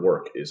your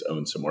work is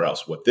owned somewhere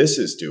else. What this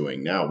is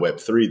doing now,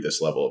 Web3,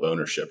 this level of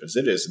ownership, is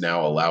it is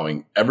now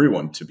allowing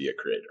everyone to be a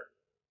creator,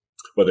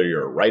 whether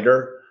you're a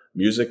writer,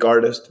 music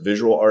artist,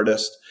 visual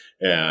artist.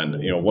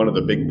 And, one of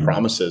the big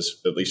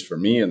promises, at least for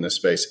me in this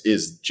space,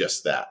 is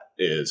just that,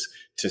 is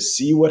to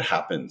see what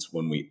happens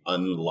when we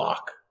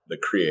unlock the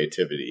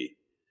creativity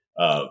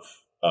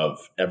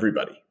of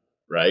everybody,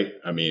 right?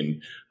 I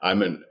mean,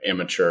 I'm an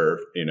amateur,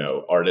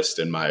 artist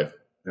in my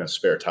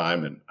spare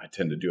time, and I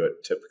tend to do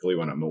it typically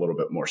when I'm a little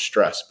bit more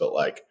stressed. But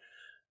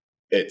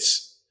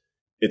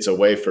it's a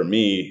way for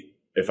me,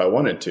 if I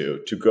wanted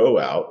to go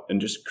out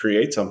and just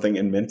create something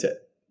and mint it,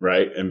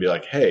 right? And be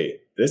like, hey,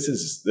 this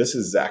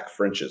is Zach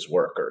French's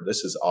work, or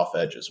this is Off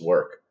Edge's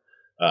work.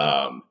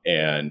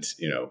 And,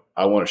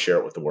 I want to share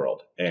it with the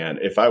world. And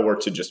if I were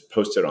to just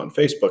post it on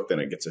Facebook, then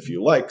it gets a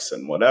few likes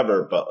and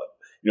whatever. But,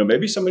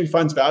 maybe somebody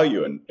finds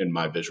value in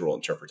my visual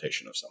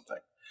interpretation of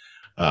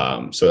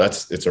something. So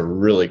it's a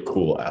really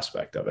cool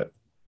aspect of it.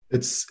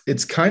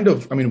 It's kind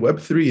of,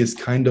 Web3 is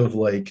kind of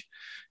like,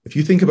 if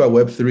you think about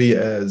Web3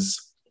 as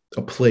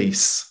a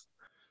place,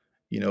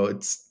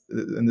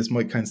 and this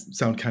might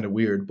sound kind of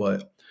weird,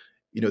 but,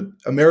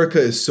 America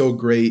is so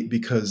great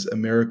because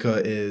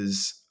America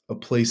is a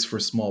place for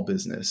small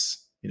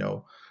business.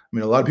 A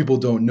lot of people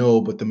don't know,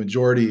 but the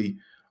majority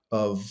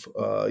of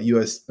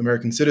U.S.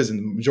 American citizens,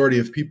 the majority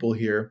of people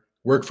here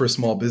work for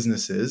small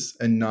businesses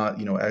and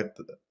not,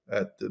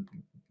 at the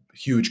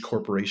huge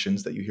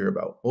corporations that you hear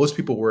about. Most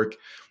people work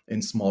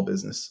in small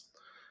business,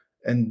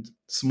 and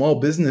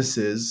small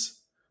businesses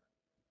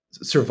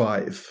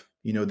survive.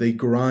 They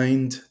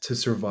grind to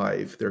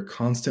survive. They're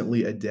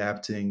constantly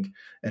adapting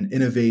and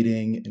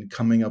innovating and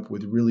coming up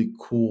with really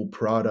cool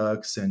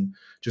products and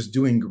just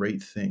doing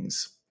great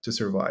things to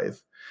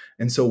survive.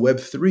 And so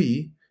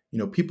Web3,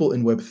 people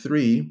in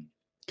Web3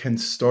 can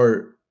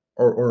start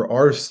or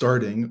are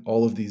starting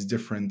all of these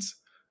different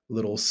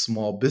little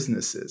small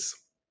businesses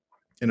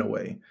in a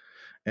way.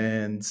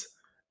 And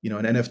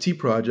an NFT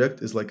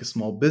project is like a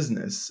small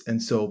business.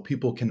 And so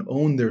people can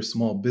own their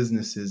small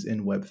businesses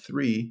in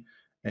Web3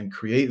 and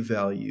create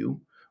value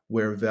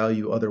where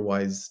value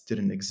otherwise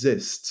didn't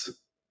exist.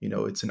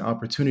 It's an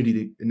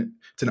opportunity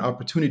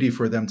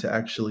for them to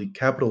actually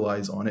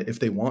capitalize on it if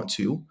they want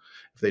to.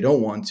 If they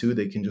don't want to,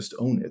 they can just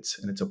own it.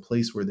 And it's a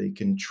place where they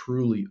can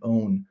truly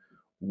own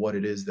what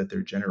it is that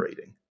they're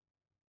generating.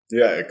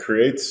 Yeah, it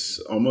creates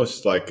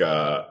almost like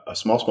a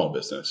small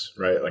business,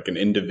 right? Like an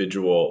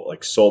individual,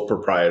 like sole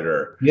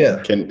proprietor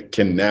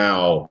can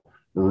now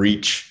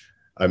reach,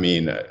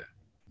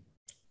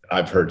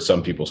 I've heard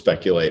some people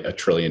speculate $1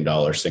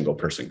 trillion single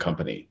person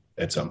company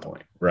at some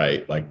point,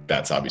 right? Like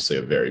that's obviously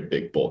a very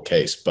big bull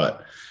case,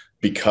 but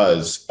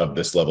because of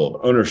this level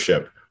of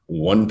ownership,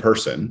 one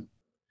person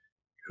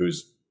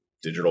whose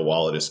digital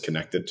wallet is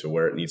connected to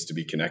where it needs to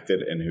be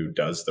connected and who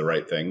does the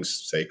right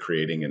things, say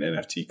creating an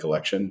NFT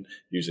collection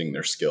using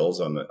their skills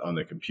on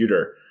the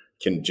computer,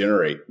 can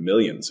generate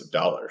millions of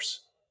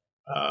dollars.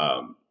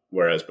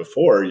 Whereas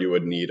before you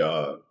would need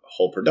a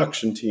whole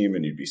production team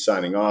and you'd be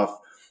signing off.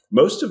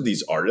 Most of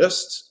these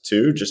artists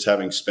too, just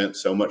having spent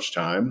so much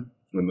time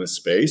in this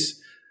space,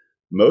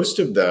 most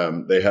of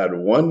them, they had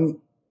one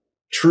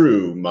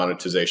true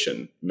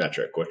monetization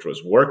metric, which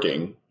was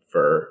working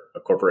for a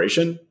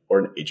corporation or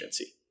an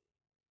agency.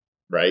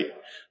 Right?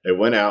 They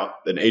went out,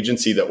 an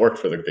agency that worked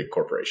for the big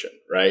corporation,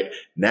 right?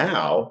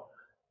 Now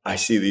I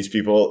see these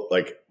people,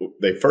 like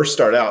they first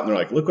start out and they're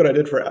like, look what I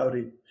did for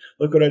Audi.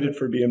 Look what I did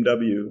for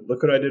BMW.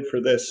 Look what I did for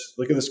this.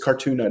 Look at this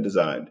cartoon I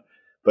designed.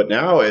 But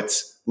now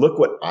it's, look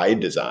what I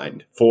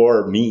designed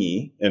for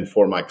me and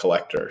for my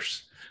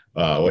collectors,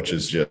 which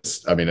is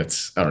just,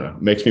 it's, I don't know,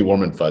 makes me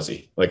warm and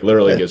fuzzy. Like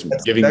literally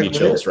giving me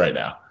chills right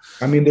now.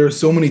 There are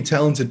so many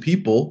talented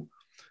people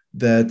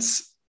that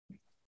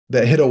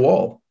hit a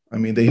wall.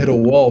 They hit a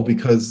wall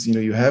because,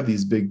 you have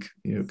these big,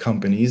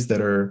 companies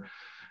that are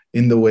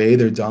in the way,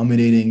 they're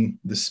dominating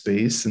the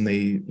space, and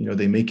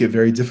they make it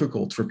very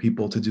difficult for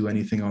people to do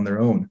anything on their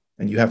own.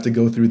 And you have to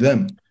go through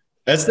them.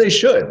 As they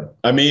should.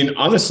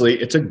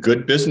 Honestly, it's a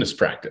good business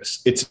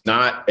practice. It's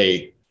not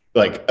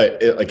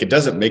it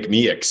doesn't make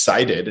me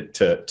excited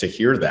to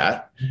hear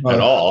that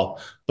at all,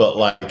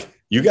 but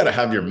you got to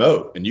have your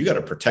moat and you got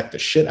to protect the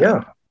shit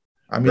out.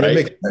 Yeah. It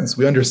makes sense.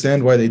 We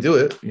understand why they do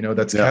it.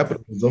 That's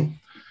capitalism.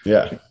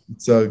 Yeah.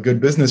 It's a good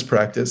business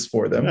practice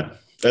for them. Yeah.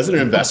 As an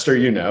investor,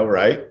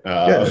 right?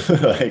 That's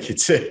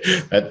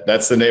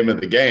the name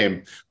of the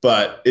game.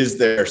 But is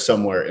there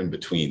somewhere in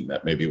between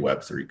that maybe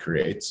Web3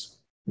 creates?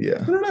 Yeah.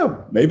 I don't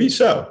know. Maybe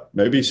so.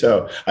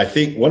 I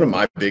think one of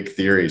my big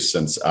theories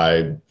since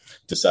I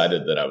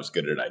decided that I was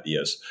good at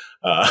ideas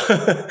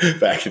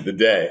back in the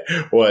day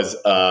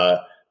was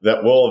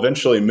that we'll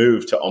eventually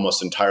move to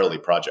almost entirely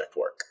project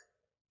work.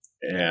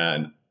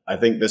 And I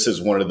think this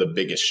is one of the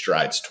biggest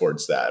strides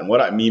towards that. And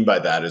what I mean by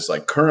that is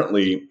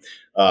currently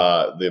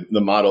the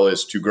model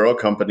is to grow a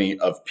company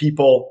of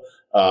people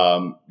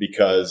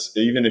because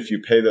even if you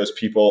pay those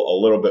people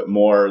a little bit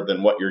more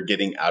than what you're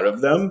getting out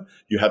of them,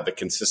 you have the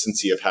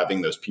consistency of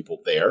having those people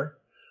there,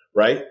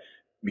 right?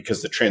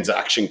 Because the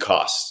transaction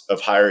cost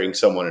of hiring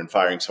someone and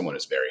firing someone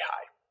is very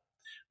high.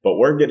 But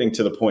we're getting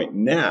to the point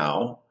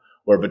now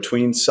where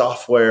between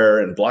software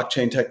and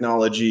blockchain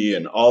technology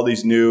and all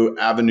these new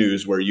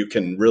avenues where you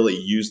can really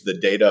use the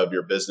data of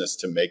your business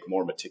to make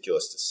more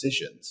meticulous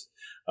decisions,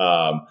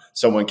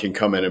 someone can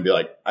come in and be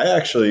like, I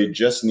actually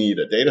just need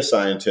a data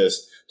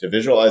scientist to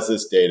visualize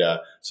this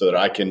data so that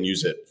I can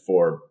use it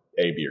for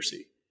A, B, or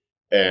C.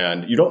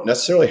 And you don't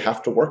necessarily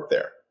have to work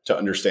there to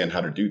understand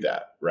how to do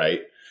that,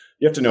 right?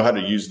 You have to know how to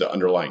use the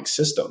underlying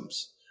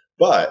systems.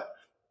 But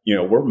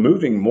we're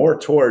moving more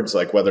towards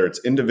like whether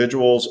it's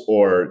individuals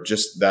or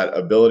just that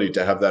ability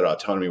to have that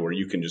autonomy where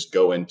you can just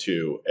go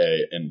into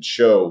and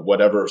show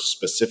whatever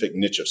specific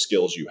niche of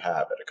skills you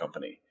have at a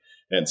company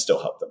and still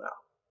help them out.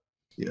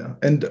 Yeah.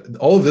 And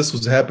all of this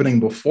was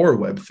happening before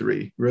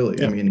Web3, really.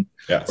 Yeah. I mean,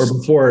 yes. Or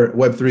before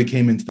Web3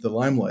 came into the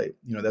limelight.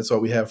 That's why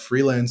we have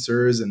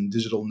freelancers and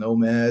digital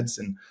nomads.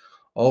 And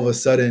all of a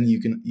sudden you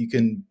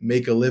can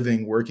make a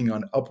living working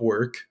on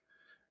Upwork,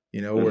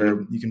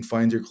 where you can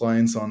find your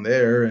clients on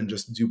there and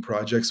just do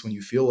projects when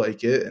you feel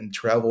like it and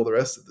travel the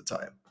rest of the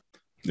time.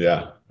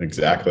 Yeah,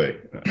 exactly.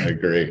 I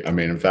agree. I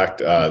mean, in fact,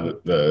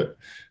 the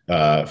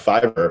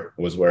Fiverr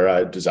was where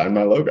I designed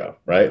my logo,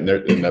 right? And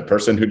the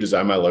person who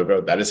designed my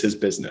logo, that is his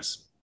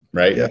business,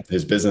 right? Yeah.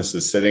 His business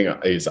is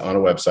he's on a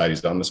website,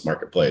 he's on this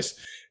marketplace,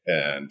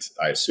 and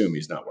I assume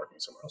he's not working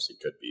somewhere else. He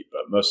could be,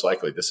 but most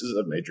likely this is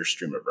a major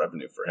stream of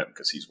revenue for him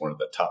because he's one of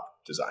the top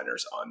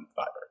designers on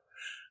Fiverr.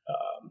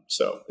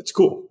 So it's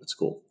cool. It's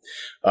cool.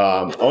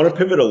 I want to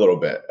pivot a little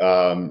bit.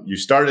 You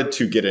started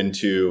to get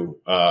into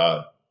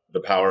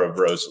the power of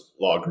Rose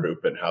Law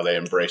Group and how they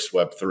embraced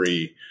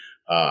Web3.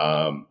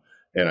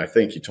 And I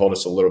think you told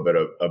us a little bit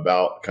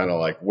about kind of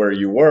like where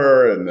you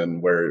were and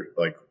then where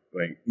like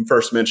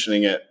first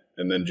mentioning it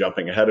and then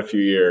jumping ahead a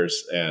few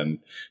years. And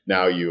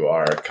now you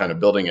are kind of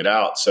building it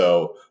out.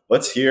 So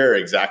let's hear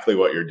exactly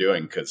what you're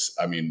doing. Because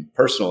I mean,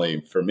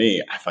 personally, for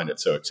me, I find it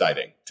so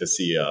exciting to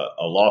see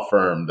a law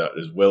firm that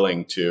is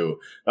willing to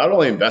not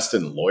only invest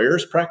in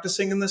lawyers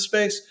practicing in this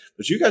space,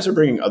 but you guys are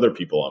bringing other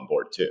people on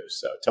board too.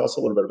 So tell us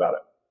a little bit about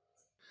it.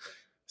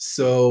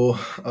 So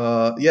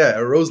at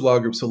Rose Law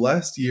Group. So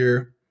last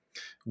year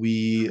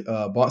we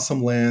bought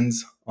some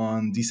lands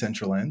on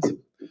Decentraland.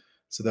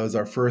 So that was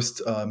our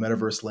first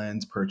Metaverse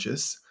land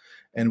purchase.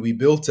 And we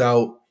built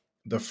out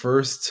the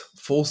first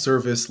full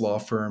service law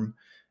firm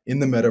in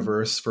the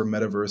Metaverse for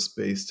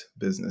Metaverse-based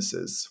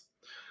businesses.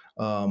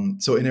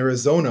 So in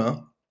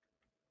Arizona,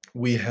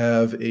 we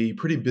have a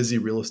pretty busy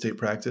real estate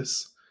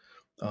practice.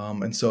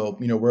 And so,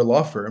 we're a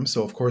law firm.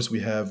 So of course we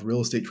have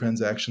real estate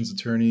transactions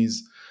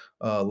attorneys,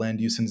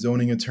 land use and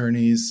zoning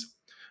attorneys,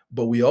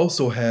 but we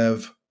also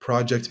have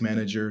project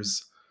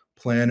managers,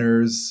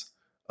 planners,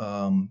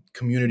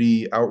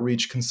 community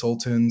outreach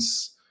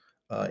consultants,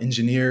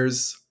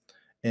 engineers.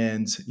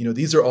 And,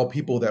 these are all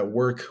people that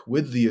work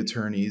with the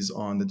attorneys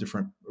on the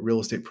different real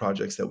estate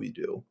projects that we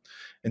do.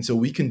 And so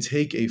we can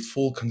take a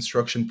full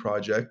construction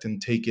project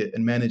and take it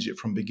and manage it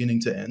from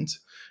beginning to end,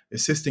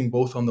 assisting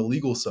both on the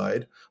legal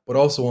side, but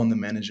also on the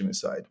management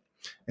side.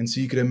 And so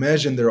you could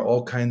imagine there are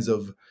all kinds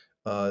of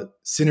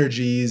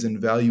synergies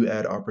and value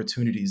add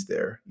opportunities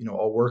there.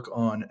 I'll work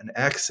on an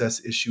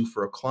access issue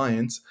for a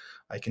client.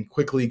 I can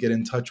quickly get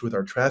in touch with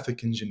our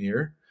traffic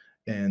engineer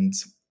and,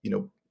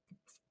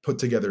 put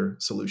together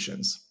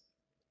solutions.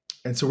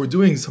 And so we're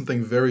doing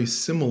something very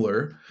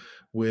similar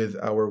with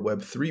our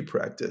Web3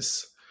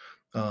 practice.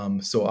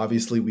 So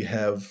obviously we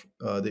have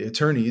the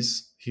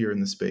attorneys here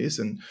in the space,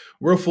 and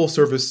we're a full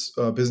service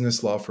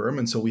business law firm.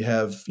 And so we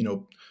have,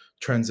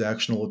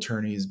 transactional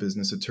attorneys,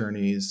 business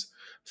attorneys,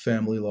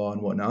 family law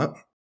and whatnot.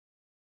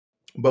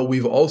 But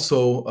we've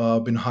also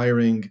been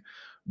hiring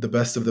the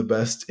best of the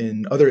best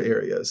in other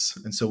areas.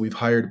 And so we've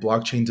hired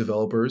blockchain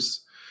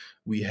developers.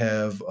 We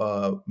have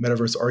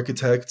metaverse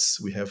architects.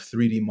 We have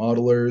 3D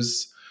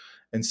modelers.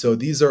 And so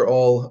these are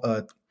all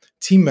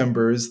team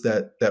members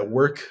that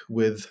work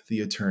with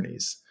the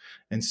attorneys.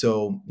 And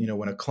so,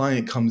 when a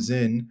client comes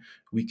in,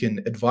 we can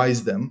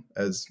advise them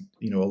as,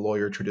 a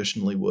lawyer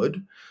traditionally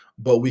would,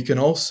 but we can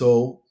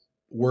also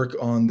work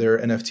on their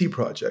NFT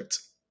project.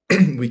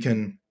 We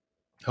can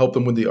help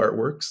them with the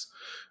artworks.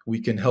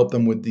 We can help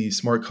them with the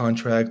smart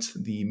contract,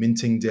 the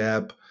minting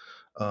dApp.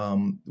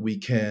 We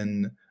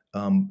can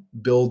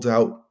build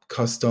out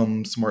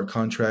custom smart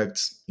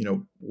contracts,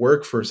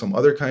 work for some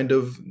other kind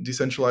of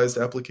decentralized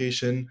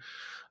application.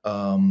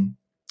 And,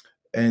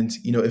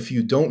 if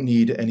you don't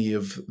need any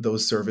of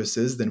those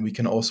services, then we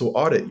can also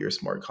audit your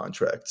smart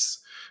contracts.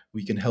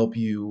 We can help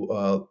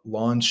you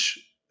launch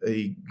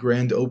a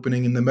grand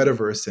opening in the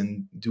metaverse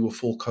and do a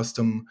full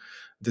custom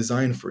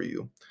design for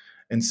you.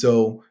 And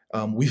so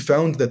we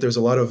found that there's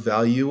a lot of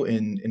value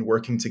in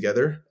working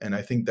together. And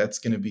I think that's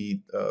going to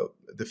be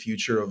the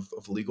future of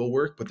legal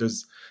work. But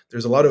there's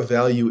a lot of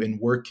value in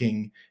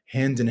working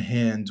hand in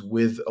hand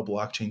with a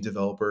blockchain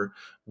developer,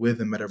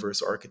 with a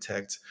metaverse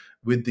architect,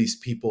 with these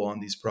people on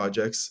these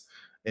projects.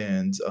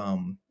 And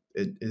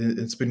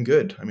it's been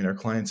good. I mean, our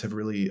clients have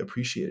really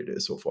appreciated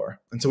it so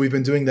far. And so we've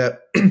been doing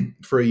that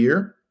for a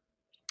year.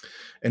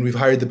 And we've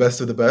hired the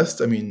best of the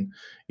best. I mean,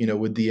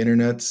 with the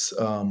internet,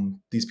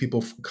 these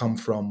people come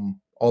from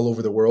all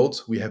over the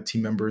world. We have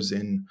team members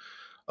in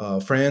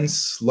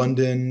France,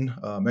 London,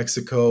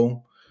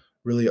 Mexico,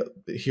 really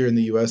here in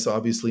the US,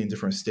 obviously in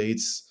different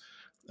states.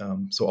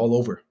 So all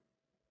over.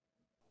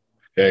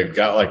 Yeah, you've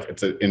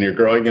got and you're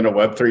growing in a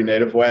Web3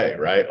 native way,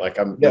 right?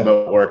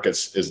 Remote work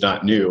is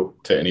not new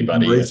to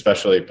anybody,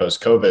 especially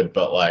post-COVID,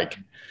 but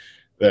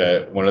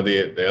one of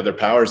the other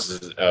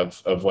powers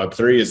of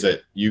Web3 is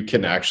that you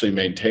can actually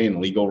maintain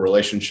legal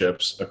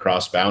relationships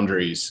across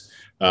boundaries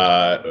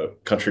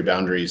country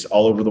boundaries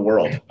all over the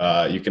world.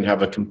 You can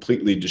have a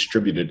completely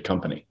distributed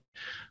company.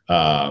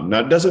 Now,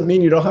 it doesn't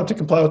mean you don't have to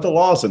comply with the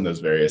laws in those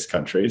various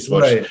countries,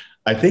 which right.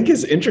 I think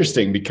is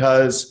interesting,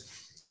 because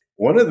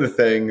one of the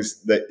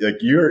things that like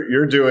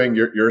you're doing,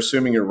 you're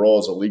assuming your role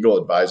as a legal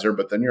advisor,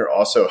 but then you're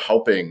also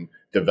helping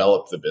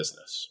develop the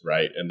business,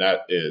 right? And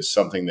that is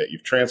something that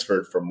you've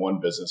transferred from one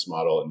business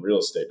model in real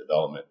estate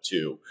development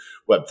to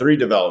Web3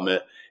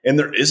 development. And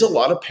there is a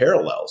lot of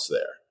parallels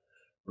there,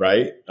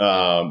 right?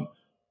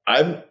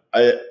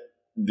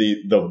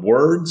 The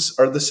words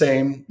are the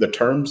same, the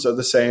terms are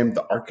the same,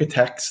 the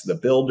architects, the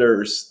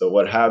builders, the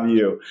what have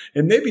you,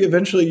 and maybe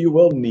eventually you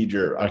will need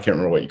I can't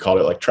remember what you call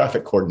it, like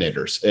traffic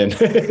coordinators in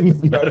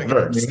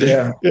Metaverse.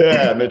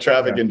 Yeah, and the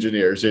traffic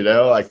engineers,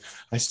 like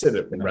I sit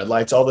at red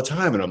lights all the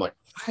time and I'm like,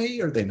 why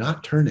are they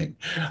not turning?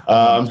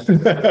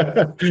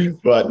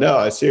 But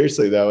no,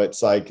 seriously though,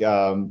 it's like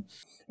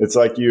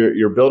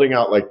you're building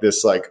out like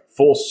this like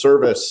full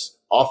service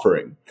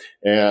offering.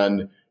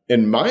 And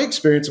in my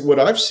experience, what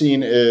I've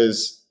seen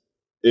is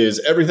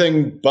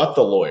everything but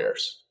the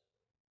lawyers,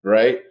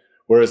 right?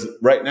 Whereas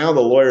right now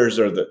the lawyers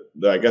are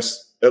I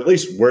guess, at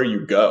least where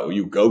you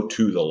go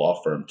to the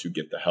law firm to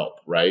get the help,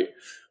 right?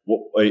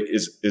 Well,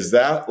 is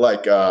that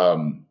like,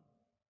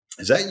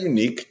 is that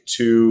unique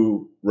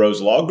to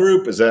Rose Law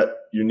Group? Is that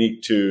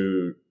unique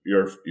to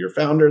your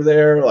founder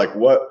there? Like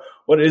what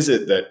is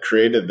it that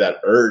created that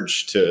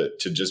urge to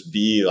just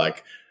be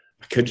like,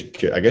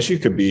 I guess you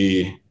could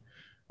be,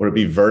 would it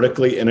be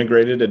vertically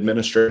integrated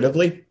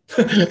administratively?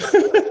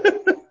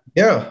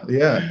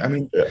 Yeah. I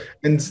mean,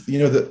 and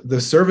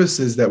the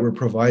services that we're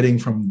providing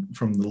from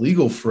the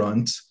legal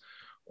front,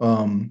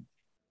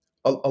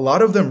 a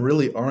lot of them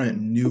really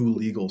aren't new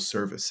legal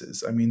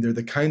services. I mean,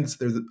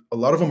 a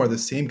lot of them are the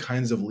same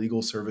kinds of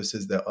legal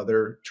services that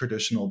other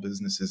traditional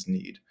businesses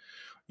need.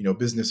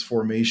 Business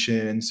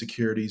formation,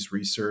 securities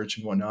research,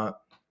 and whatnot.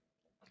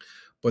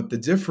 But the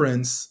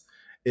difference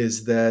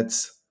is that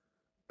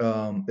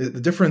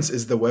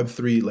the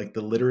Web3, like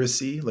the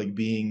literacy, like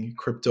being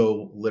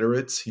crypto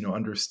literate,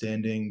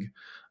 understanding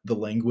the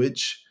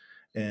language.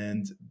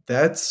 And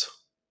that's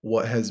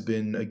what has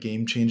been a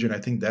game changer. And I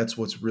think that's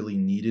what's really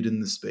needed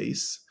in the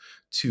space,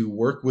 to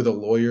work with a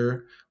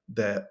lawyer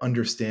that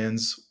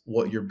understands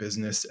what your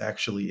business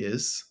actually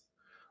is.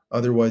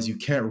 Otherwise, you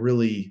can't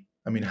really,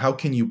 how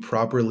can you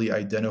properly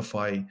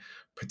identify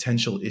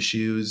potential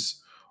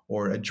issues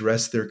or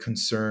address their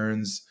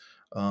concerns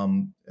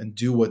and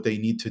do what they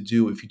need to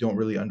do if you don't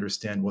really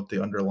understand what the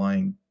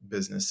underlying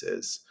business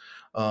is?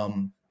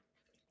 And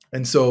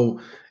so,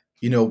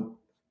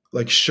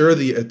 sure,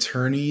 the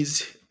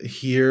attorneys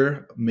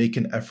here make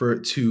an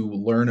effort to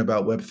learn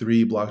about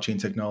Web3, blockchain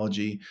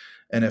technology,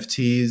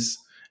 NFTs,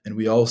 and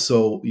we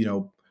also,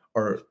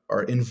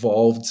 are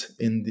involved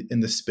in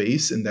the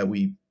space, in that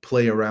we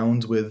play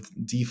around with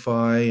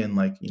DeFi and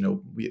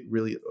we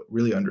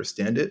really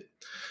understand it.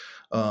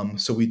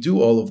 So we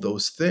do all of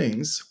those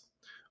things.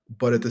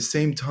 But at the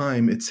same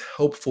time, it's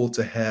helpful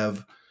to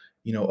have,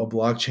 a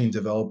blockchain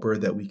developer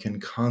that we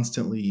can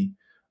constantly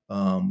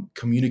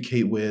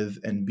communicate with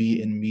and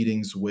be in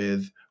meetings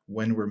with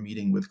when we're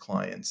meeting with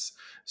clients,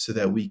 so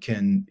that we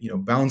can,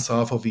 bounce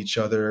off of each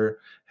other,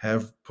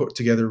 have put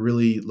together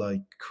really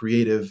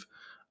creative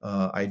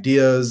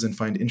ideas and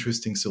find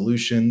interesting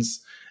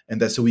solutions,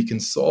 and that so we can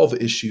solve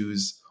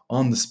issues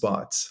on the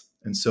spot.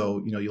 And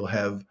so, you'll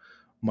have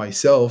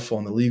myself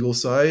on the legal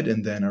side,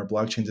 and then our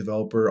blockchain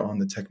developer on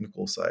the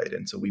technical side.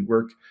 And so we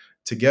work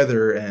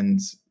together and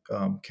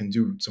can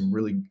do some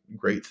really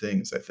great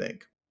things, I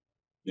think.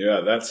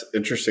 Yeah, that's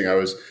interesting.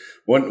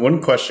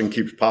 One question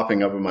keeps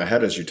popping up in my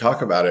head as you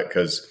talk about it,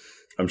 because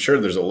I'm sure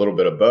there's a little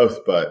bit of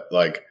both, but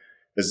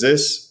is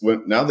this,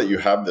 now that you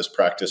have this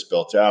practice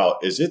built out,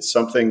 is it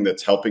something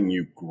that's helping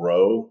you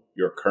grow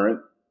your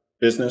current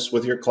business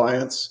with your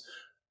clients?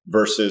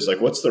 Versus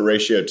what's the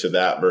ratio to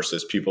that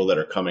versus people that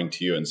are coming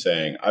to you and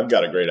saying, I've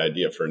got a great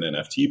idea for an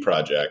NFT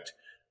project.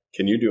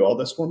 Can you do all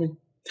this for me?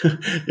 How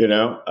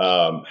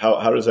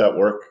does that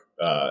work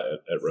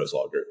at Rose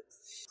Law Group?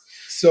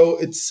 So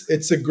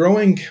it's a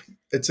growing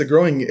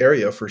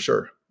area for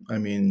sure. I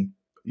mean,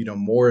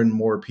 more and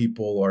more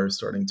people are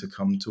starting to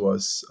come to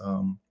us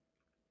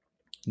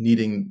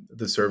needing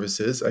the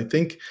services. I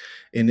think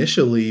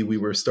initially we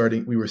were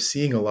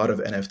seeing a lot of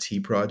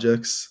NFT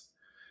projects.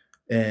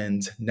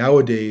 And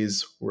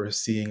nowadays, we're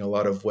seeing a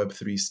lot of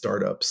Web3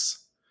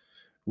 startups,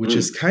 which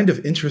is kind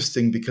of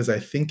interesting because I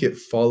think it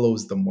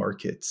follows the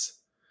markets.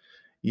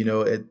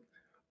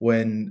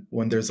 When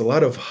there's a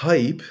lot of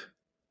hype,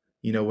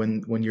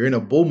 when you're in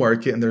a bull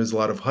market and there's a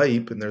lot of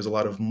hype and there's a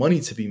lot of money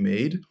to be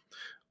made,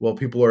 well,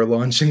 people are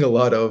launching a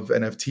lot of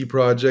NFT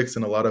projects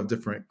and a lot of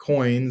different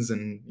coins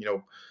and,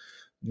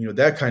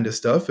 that kind of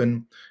stuff.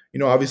 And,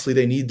 obviously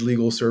they need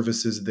legal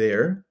services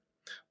there.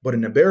 But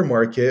in a bear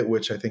market,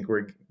 which I think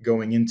we're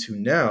going into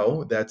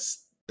now,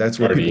 that's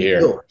where already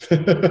people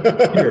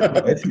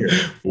build. It's here.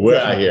 We're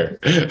out here.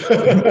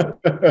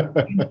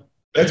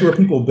 That's where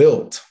people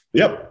build.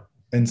 Yep.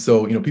 And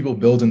so, people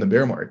build in the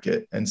bear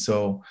market. And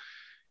so,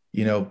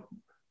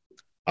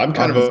 I'm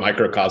kind of a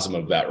microcosm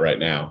of that right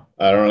now.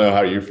 I don't know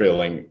how you're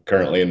feeling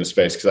currently in the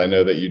space, because I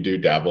know that you do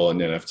dabble in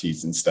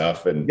NFTs and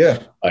stuff. And Yeah.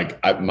 like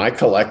my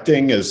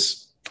collecting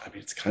is, I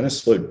mean, it's kind of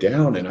slowed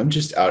down, and I'm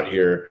just out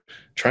here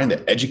trying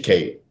to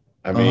educate.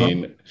 I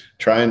mean,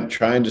 trying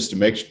just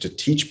to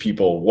teach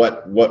people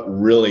what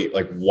really,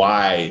 like,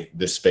 why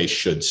this space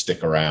should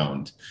stick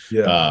around,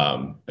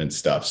 and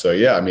stuff. So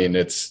yeah, I mean,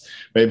 it's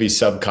maybe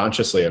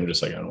subconsciously I'm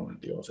just like, I don't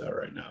want to deal with that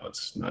right now.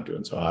 It's not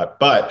doing so hot.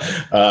 But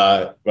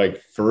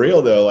like for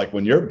real though, like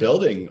when you're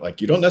building,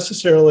 like you don't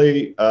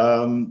necessarily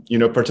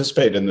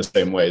participate in the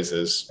same ways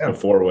as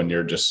before, when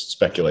you're just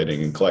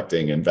speculating and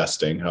collecting,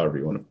 investing, however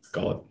you want to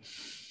call it.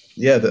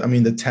 Yeah, I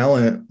mean, the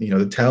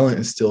talent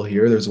is still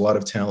here. There's a lot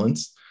of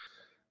talents.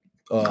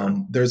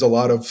 There's a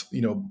lot of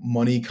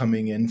money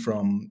coming in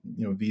from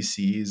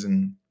VCs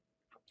and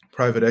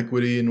private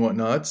equity and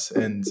whatnot,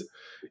 and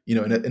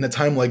in a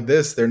time like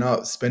this, they're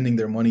not spending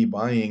their money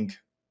buying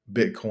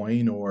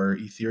Bitcoin or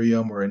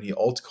Ethereum or any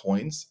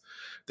altcoins.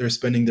 They're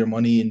spending their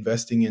money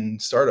investing in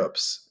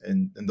startups,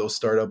 and those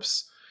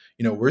startups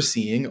we're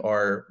seeing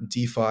are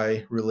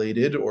DeFi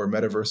related or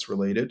Metaverse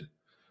related,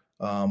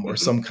 or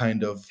some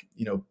kind of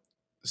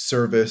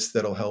service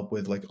that'll help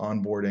with like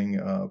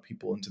onboarding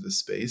people into the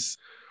space.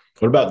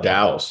 What about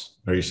DAOs?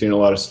 Are you seeing a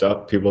lot of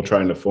stuff? People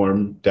trying to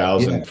form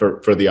DAOs? Yeah. And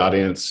for the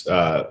audience,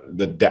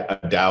 the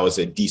DAO is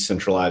a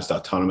decentralized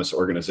autonomous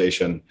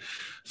organization.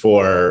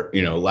 For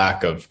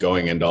lack of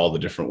going into all the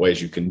different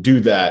ways you can do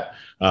that,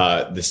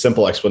 the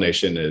simple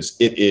explanation is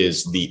it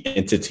is the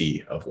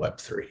entity of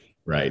Web3,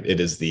 right? It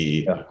is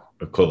the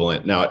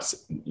equivalent. Now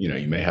it's you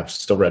may have to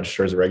still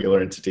register as a regular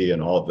entity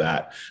and all of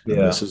that.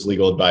 Yeah. This is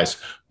legal advice,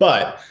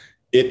 but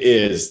it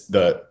is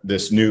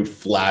this new,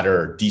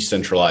 flatter,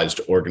 decentralized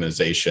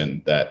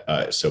organization that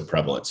is so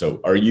prevalent.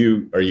 So are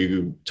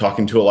you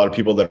talking to a lot of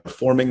people that are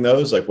forming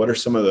those? Like, what are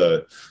some of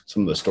the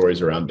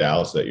stories around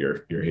DAOs that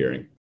you're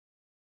hearing?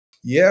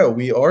 Yeah,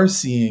 we are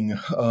seeing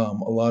a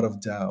lot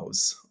of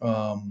DAOs,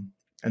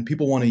 and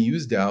people want to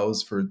use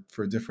DAOs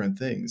for different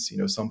things.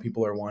 Some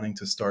people are wanting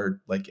to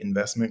start like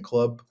investment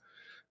club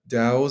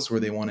DAOs where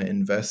they want to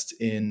invest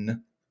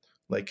in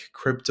like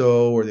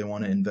crypto, or they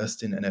want to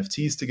invest in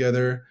NFTs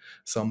together.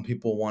 Some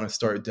people want to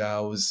start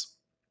DAOs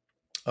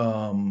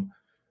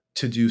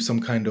to do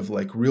some kind of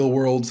like real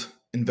world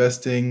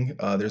investing.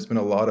 There's been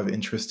a lot of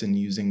interest in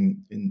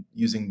using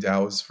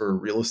DAOs for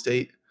real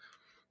estate.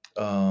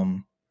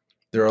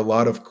 There are a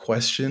lot of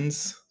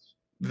questions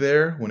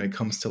there when it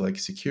comes to like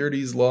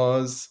securities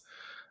laws.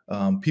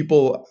 I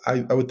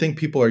would think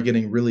people are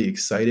getting really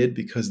excited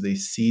because they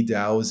see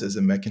DAOs as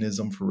a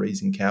mechanism for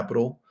raising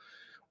capital,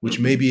 which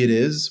maybe it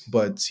is,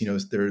 but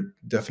there are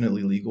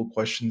definitely legal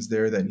questions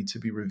there that need to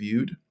be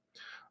reviewed.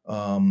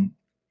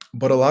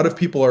 But a lot of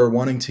people are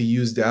wanting to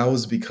use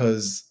DAOs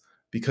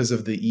because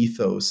of the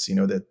ethos,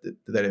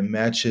 that it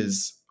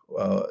matches.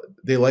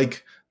 They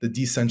like the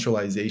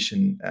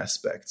decentralization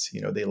aspect.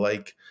 They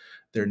like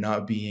there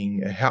not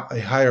being a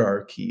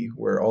hierarchy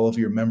where all of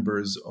your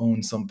members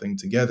own something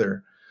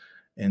together.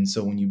 And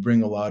so when you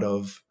bring a lot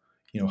of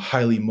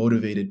highly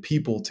motivated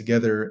people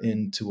together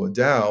into a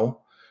DAO,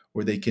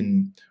 where they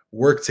can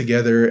work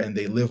together and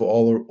they live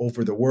all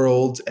over the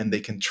world and they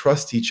can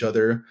trust each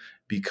other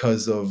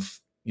because of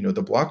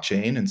the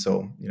blockchain, and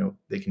so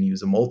they can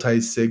use a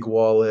multi-sig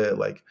wallet,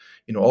 like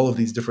all of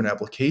these different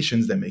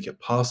applications that make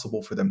it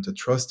possible for them to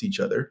trust each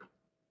other.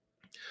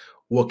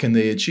 What can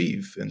they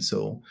achieve? And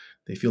so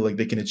they feel like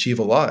they can achieve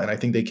a lot, and I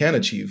think they can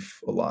achieve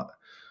a lot.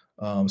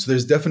 So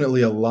there's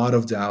definitely a lot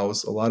of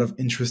DAOs, a lot of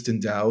interest in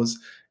DAOs,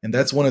 and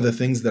that's one of the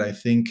things that I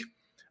think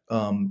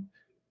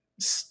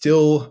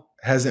still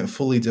hasn't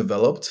fully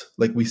developed.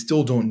 Like, we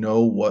still don't know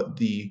what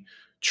the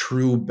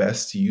true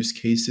best use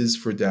cases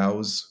for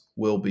DAOs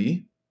will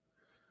be,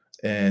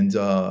 and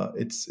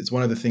it's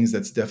one of the things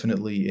that's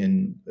definitely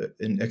in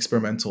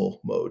experimental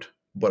mode.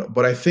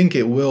 But I think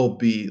it will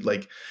be,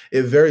 like,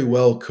 it very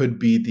well could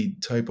be the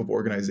type of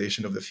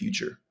organization of the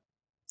future.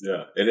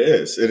 Yeah, it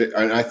is.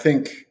 And I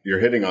think you're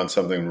hitting on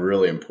something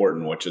really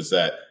important, which is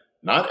that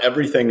not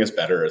everything is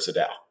better as a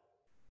DAO.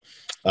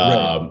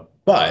 Right.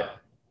 But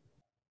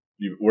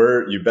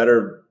you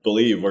better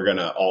believe we're going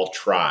to all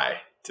try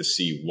to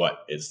see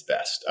what is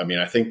best. I mean,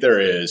 I think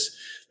there's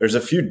a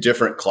few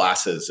different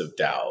classes of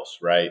DAOs,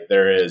 right?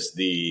 There is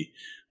the,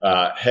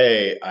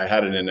 hey, I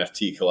had an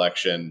NFT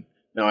collection.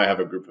 Now I have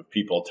a group of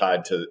people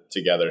tied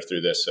together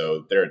through this.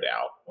 So they're a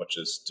DAO, which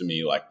is, to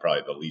me, like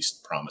probably the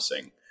least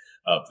promising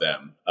of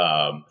them,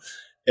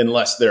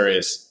 unless there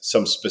is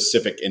some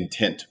specific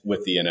intent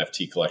with the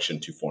NFT collection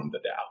to form the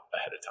DAO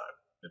ahead of time,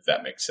 if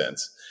that makes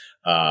sense.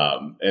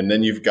 And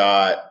then you've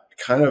got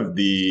kind of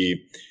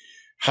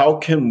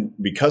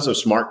because of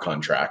smart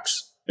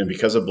contracts and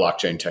because of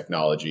blockchain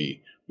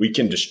technology, we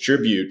can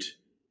distribute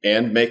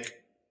and make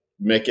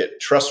it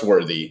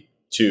trustworthy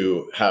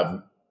to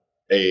have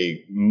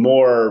a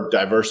more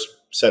diverse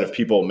set of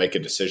people make a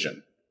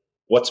decision.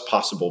 What's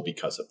possible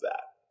because of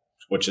that,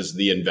 which is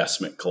the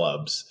investment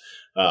clubs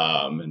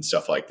and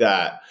stuff like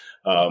that.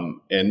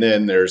 And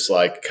then there's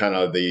like kind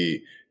of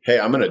the hey,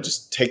 I'm going to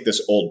just take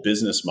this old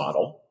business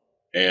model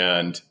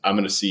and I'm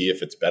going to see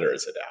if it's better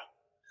as a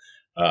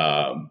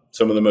DAO.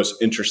 Some of the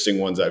most interesting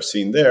ones I've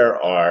seen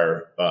there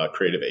are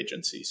creative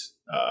agencies.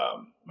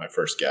 My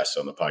first guest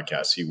on the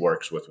podcast, he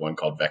works with one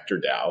called Vector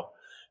DAO,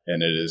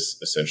 and it is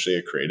essentially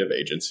a creative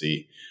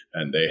agency,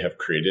 and they have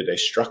created a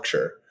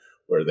structure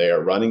where they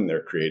are running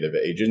their creative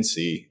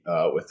agency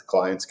with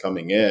clients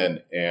coming in,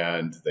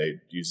 and they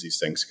use these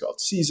things called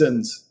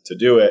seasons to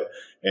do it.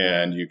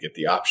 And you get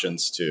the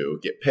options to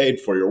get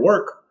paid for your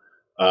work,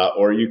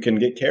 or you can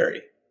get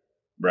carry,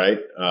 right?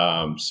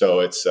 So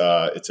it's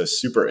a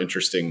super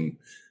interesting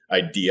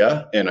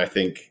idea, and I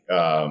think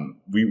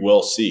we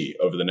will see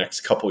over the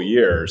next couple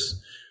years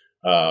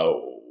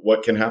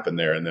what can happen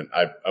there. And then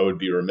I would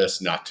be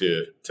remiss not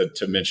to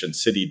mention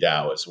City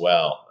DAO as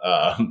well.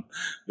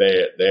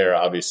 They're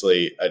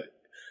obviously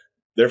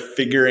they're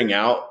figuring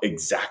out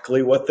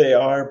exactly what they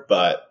are,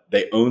 but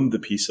they own the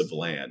piece of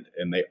land,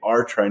 and they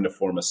are trying to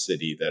form a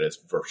city that is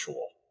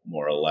virtual,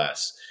 more or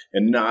less,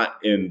 and not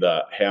in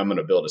the, hey, I'm going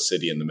to build a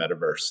city in the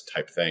metaverse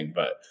type thing,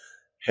 but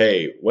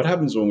hey, what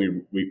happens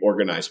when we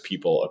organize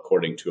people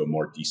according to a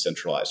more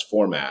decentralized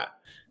format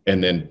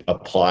and then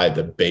apply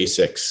the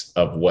basics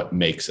of what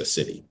makes a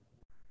city,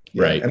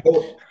 right?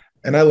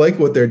 And I like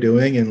what they're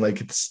doing, and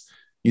like it's,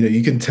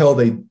 you can tell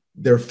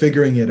they're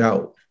figuring it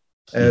out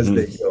as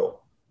they go,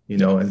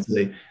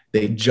 and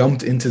they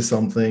jumped into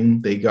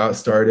something, they got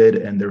started,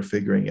 and they're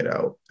figuring it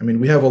out. I mean,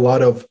 we have a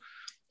lot of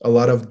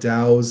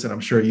DAOs, and I'm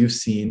sure you've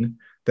seen,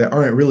 that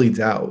aren't really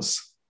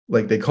DAOs.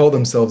 Like they call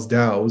themselves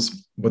DAOs,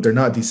 but they're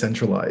not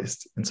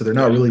decentralized, and so they're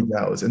not really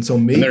DAOs. And so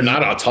maybe they're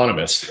not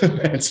autonomous.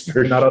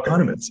 They're not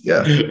autonomous.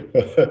 Yeah.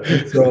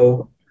 And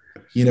so,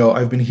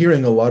 I've been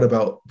hearing a lot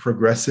about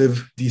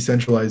progressive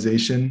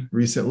decentralization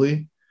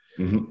recently.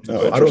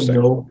 So I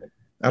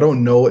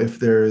don't know if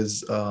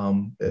there's a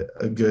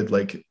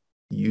good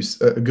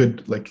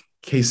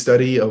case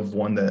study of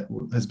one that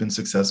has been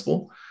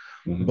successful.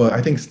 But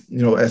I think,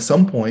 at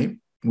some point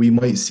we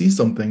might see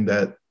something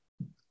that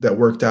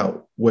worked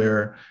out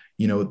where,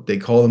 they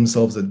call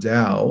themselves a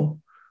DAO,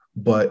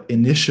 but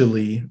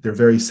initially they're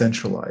very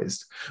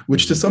centralized,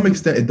 which to some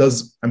extent it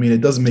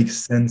does make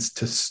sense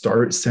to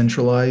start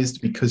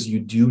centralized, because you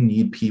do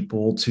need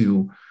people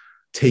to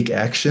take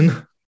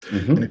action.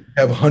 And if you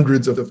have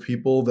hundreds of the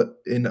people that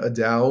in a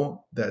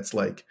DAO that's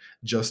like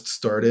just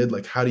started,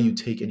 like how do you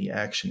take any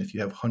action if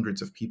you have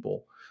hundreds of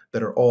people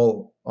that are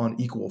all on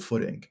equal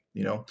footing,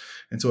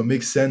 And so it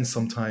makes sense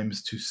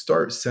sometimes to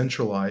start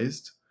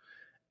centralized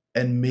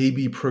and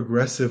maybe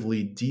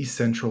progressively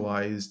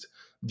decentralize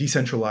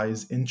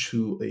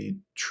into a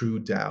true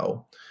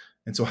DAO.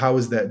 And so how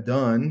is that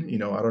done?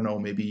 I don't know,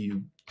 maybe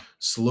you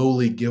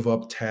slowly give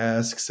up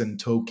tasks and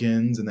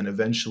tokens, and then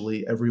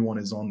eventually everyone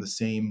is on the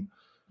same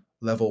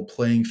level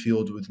playing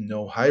field with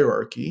no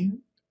hierarchy.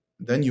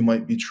 Then you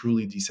might be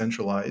truly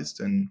decentralized,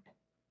 and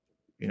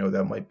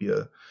that might be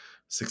a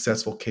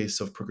successful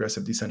case of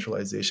progressive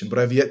decentralization. But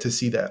I've yet to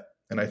see that,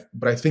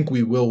 but I think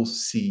we will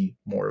see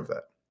more of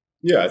that.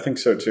 Yeah, I think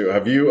so too.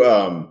 Have you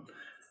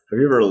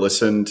ever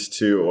listened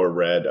to or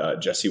read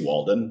Jesse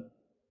Walden,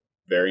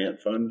 Variant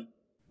Fund?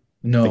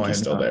 No, I think he's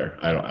still there.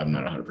 I'm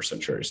not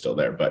 100% sure he's still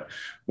there. But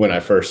when I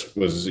first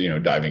was,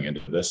 diving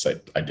into this,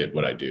 I did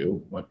what I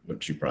do,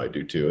 what you probably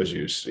do too,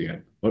 is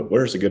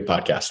where's a good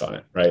podcast on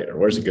it, right? Or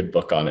where's a good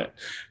book on it?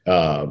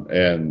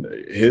 And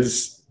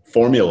his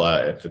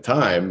formula at the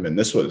time, and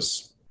this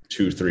was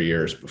 2-3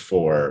 years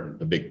before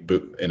the big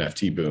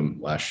NFT boom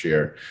last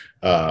year,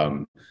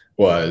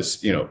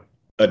 was,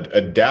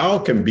 a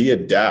DAO can be a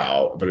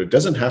DAO, but it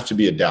doesn't have to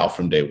be a DAO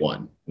from day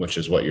one, which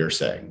is what you're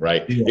saying,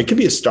 right? Yeah. It can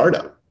be a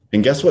startup.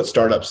 And guess what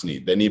startups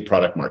need? They need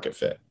product market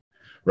fit,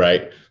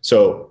 right?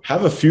 So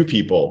have a few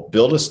people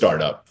build a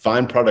startup,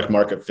 find product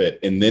market fit,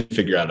 and then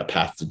figure out a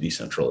path to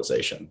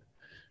decentralization,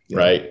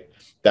 right?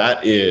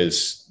 That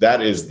is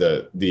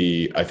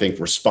the I think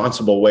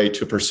responsible way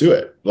to pursue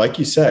it. Like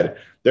you said,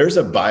 there's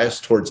a bias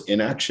towards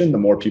inaction the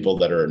more people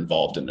that are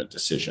involved in a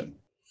decision.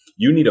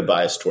 You need a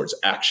bias towards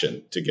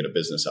action to get a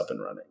business up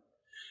and running.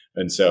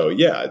 And so,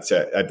 yeah,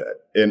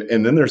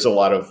 and then there's a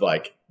lot of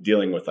like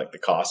dealing with like the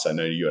costs. I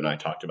know you and I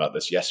talked about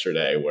this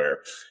yesterday, where,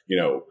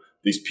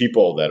 these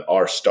people that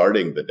are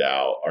starting the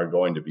DAO are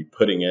going to be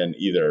putting in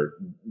either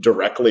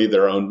directly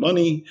their own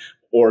money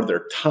or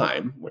their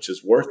time, which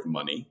is worth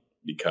money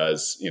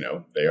because,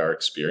 they are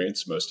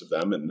experienced, most of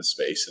them, in the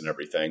space and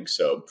everything.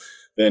 So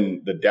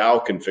then the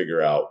DAO can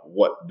figure out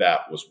what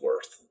that was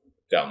worth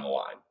down the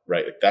line.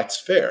 Right. That's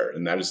fair.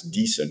 And that is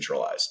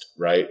decentralized,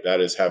 right?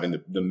 That is having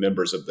the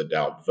members of the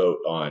DAO vote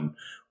on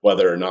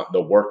whether or not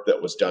the work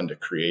that was done to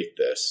create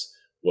this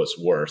was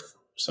worth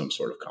some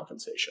sort of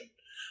compensation.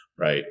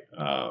 Right.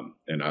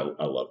 And I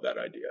love that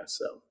idea.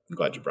 So I'm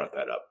glad you brought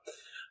that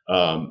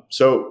up.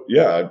 So,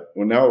 yeah,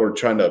 well, now we're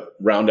trying to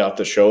round out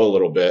the show a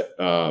little bit.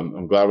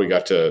 I'm glad we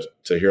got to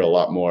hear a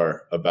lot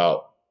more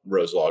about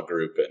Rose Law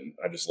Group. And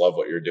I just love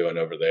what you're doing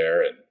over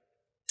there. And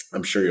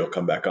I'm sure you'll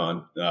come back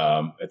on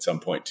at some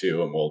point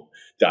too, and we'll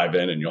dive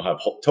in, and you'll have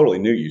totally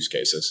new use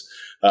cases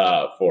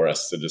for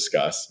us to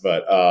discuss.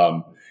 But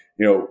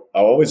I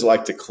always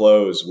like to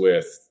close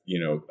with, I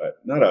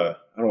don't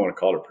want to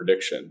call it a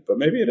prediction, but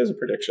maybe it is a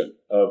prediction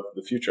of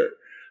the future.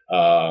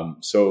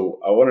 So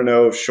I want to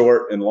know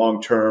short and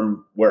long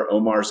term where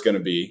Omar's going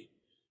to be.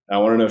 I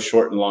want to know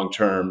short and long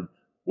term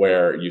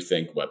where you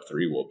think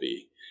Web3 will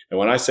be. And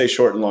when I say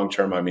short and long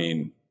term, I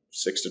mean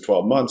 6 to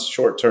 12 months,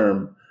 short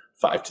term,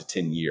 5 to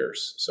 10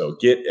 years. So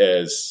get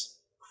as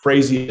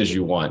crazy as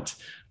you want.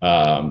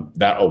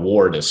 That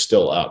award is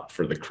still up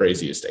for the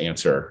craziest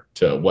answer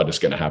to what is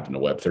going to happen to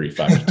Web3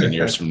 5 to 10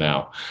 years from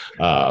now.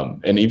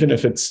 And even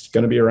if it's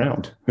going to be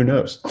around, who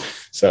knows?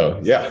 So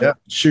yeah.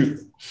 Shoot.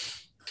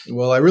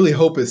 Well, I really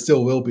hope it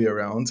still will be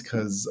around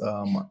because,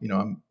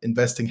 I'm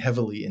investing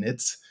heavily in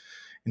it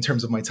in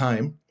terms of my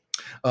time.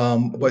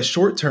 But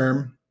short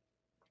term,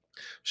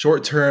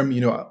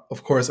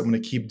 of course, I'm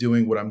going to keep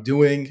doing what I'm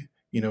doing.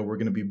 We're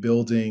going to be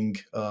building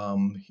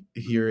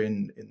here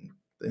in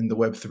the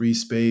Web3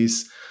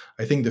 space.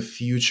 I think the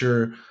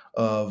future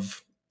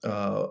of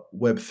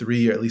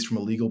Web3, or at least from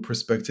a legal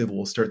perspective,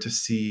 we'll start to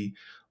see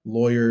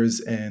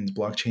lawyers and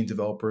blockchain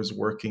developers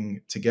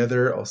working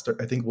together.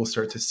 I think we'll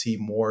start to see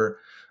more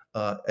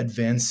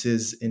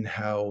advances in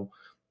how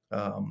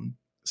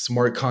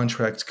smart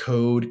contract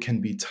code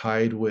can be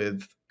tied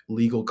with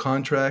legal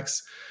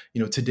contracts.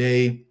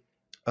 Today,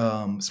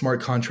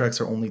 smart contracts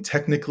are only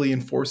technically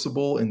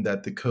enforceable in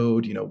that the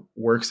code,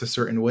 works a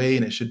certain way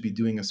and it should be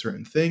doing a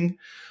certain thing,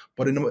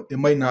 but it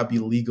might not be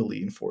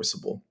legally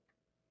enforceable.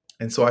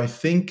 And so I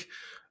think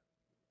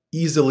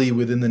easily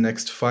within the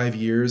next 5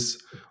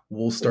 years,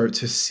 we'll start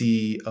to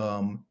see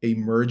a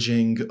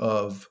merging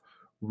of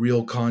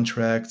real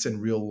contracts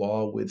and real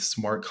law with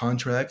smart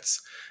contracts.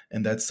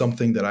 And that's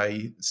something that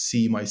I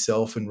see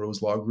myself and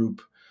Rose Law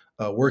Group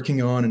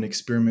working on and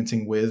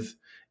experimenting with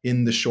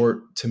in the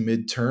short to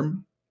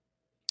mid-term.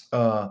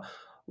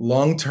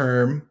 Long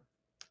term,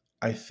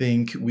 I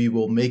think we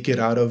will make it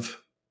out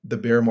of the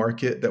bear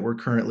market that we're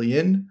currently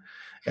in,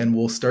 and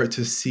we'll start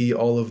to see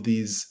all of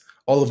the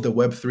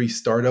Web3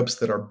 startups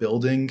that are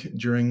building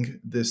during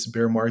this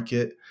bear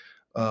market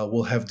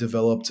will have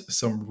developed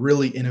some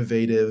really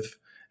innovative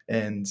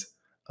and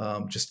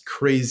just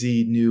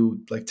crazy new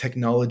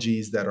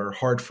technologies that are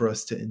hard for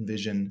us to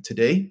envision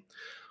today.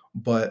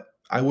 But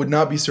I would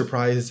not be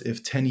surprised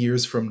if 10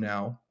 years from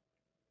now,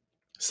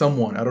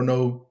 someone, I don't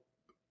know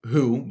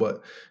who,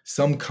 but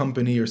some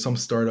company or some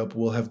startup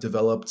will have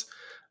developed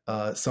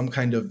some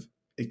kind of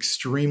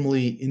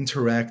extremely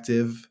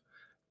interactive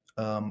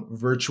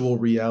virtual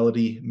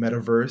reality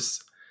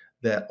metaverse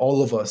that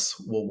all of us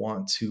will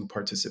want to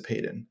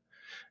participate in.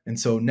 And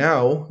so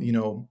now,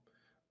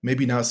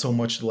 maybe not so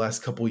much the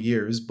last couple of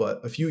years,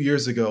 but a few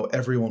years ago,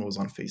 everyone was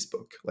on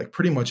Facebook. Like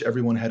pretty much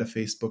everyone had a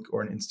Facebook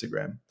or an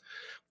Instagram.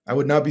 I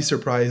would not be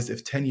surprised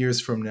if 10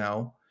 years from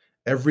now,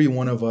 every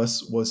one of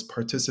us was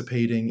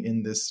participating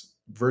in this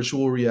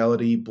virtual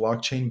reality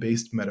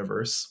blockchain-based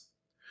metaverse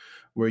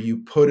where you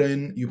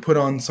put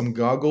on some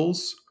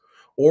goggles,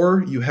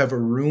 or you have a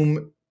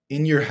room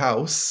in your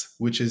house,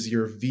 which is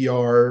your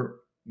VR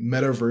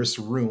metaverse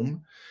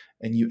room,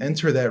 and you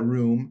enter that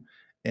room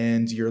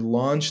and you're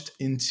launched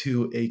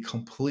into a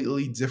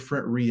completely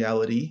different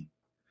reality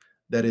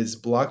that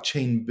is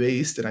blockchain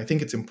based. And I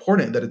think it's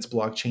important that it's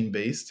blockchain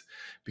based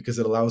because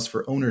it allows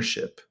for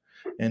ownership.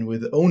 And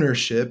with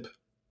ownership,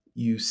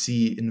 you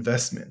see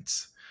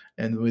investments.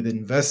 And with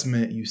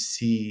investment, you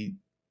see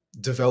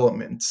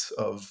development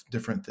of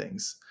different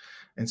things.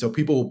 And so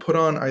people will put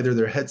on either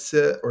their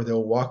headset or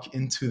they'll walk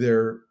into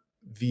their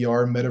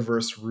VR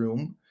metaverse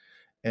room,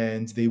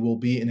 and they will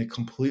be in a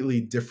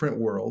completely different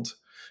world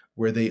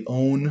where they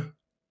own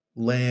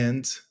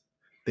land.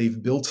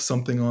 They've built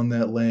something on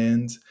that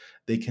land.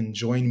 They can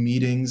join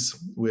meetings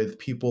with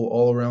people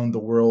all around the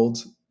world,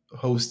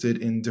 hosted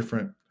in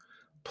different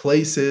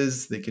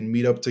places. They can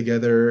meet up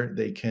together.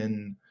 They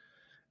can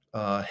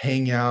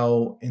hang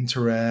out,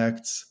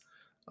 interact.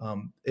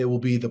 It will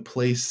be the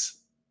place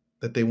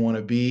that they want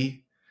to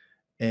be,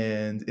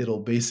 and it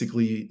would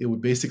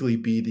basically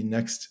be the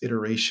next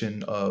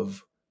iteration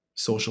of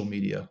social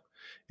media.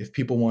 If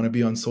people want to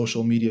be on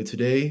social media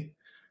today,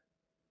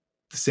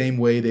 the same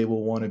way they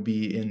will want to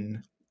be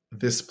in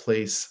this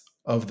place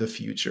of the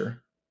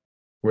future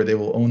where they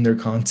will own their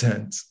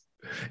content.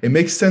 It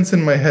makes sense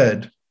in my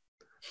head.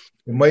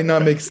 It might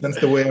not make sense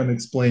the way I'm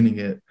explaining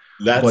it.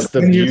 That's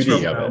the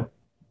beauty of it.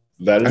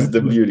 That is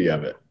the beauty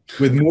of it.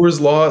 With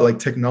Moore's law,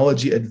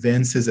 technology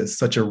advances at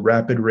such a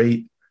rapid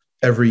rate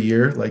every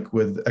year,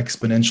 with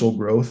exponential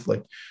growth,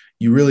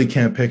 you really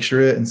can't picture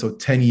it. And so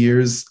 10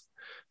 years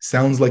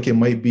sounds like it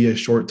might be a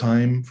short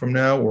time from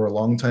now or a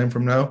long time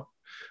from now,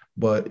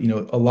 but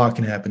a lot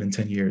can happen in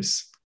 10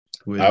 years.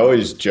 I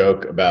always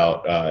joke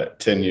about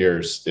 10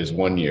 years is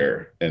 1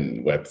 year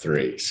in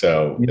Web3.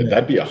 So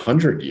that'd be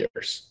 100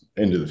 years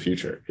into the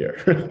future here.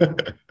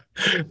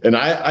 And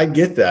I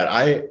get that.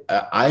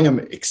 I am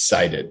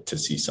excited to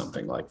see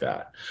something like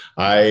that.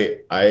 I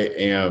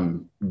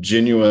am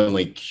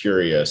genuinely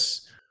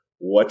curious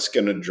what's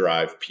going to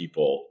drive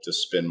people to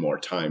spend more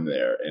time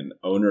there, and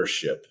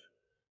ownership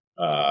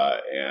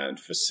and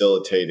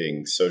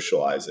facilitating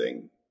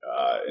socializing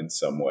in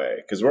some way,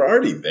 because we're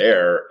already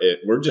there.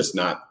 We're just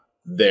not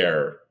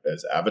there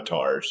as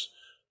avatars.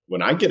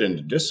 When I get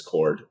into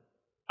Discord,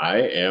 I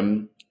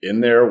am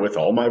in there with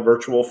all my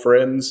virtual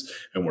friends,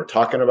 and we're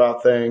talking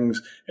about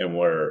things, and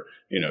we're,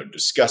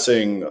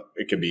 discussing.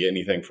 It could be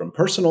anything from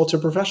personal to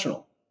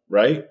professional,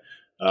 right?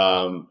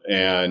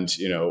 And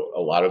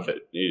a lot of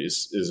it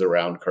is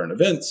around current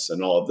events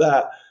and all of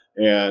that.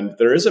 And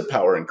there is a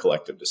power in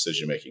collective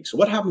decision making. So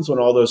what happens when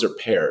all those are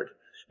paired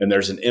and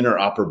there's an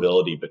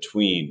interoperability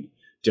between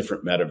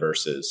different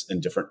metaverses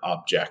and different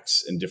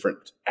objects and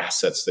different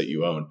assets that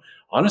you own?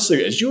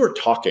 Honestly, as you were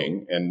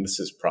talking, and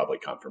this is probably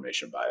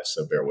confirmation bias,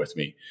 so bear with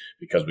me,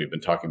 because we've been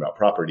talking about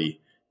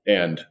property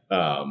and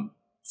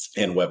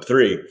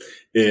Web3,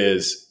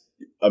 is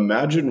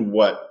imagine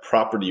what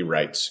property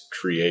rights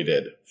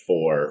created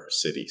for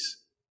cities,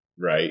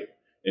 right?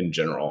 In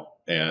general,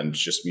 and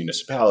just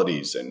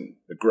municipalities and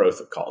the growth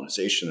of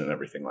colonization and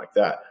everything like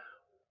that.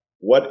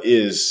 What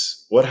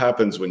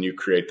happens when you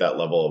create that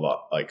level of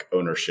like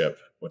ownership,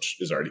 which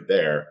is already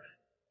there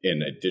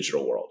in a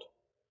digital world,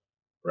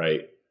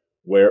 right?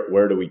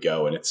 Where do we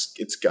go? And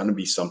it's going to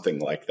be something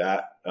like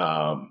that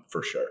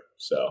for sure.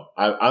 So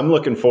I'm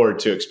looking forward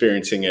to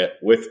experiencing it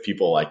with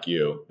people like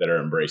you that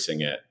are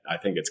embracing it. I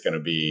think it's going to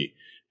be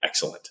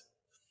excellent.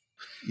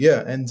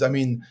 Yeah. And I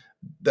mean,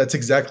 that's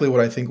exactly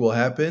what I think will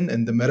happen.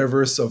 And the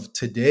metaverse of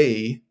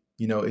today,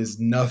 is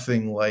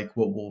nothing like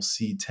what we'll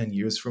see 10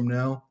 years from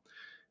now.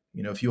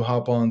 If you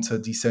hop on to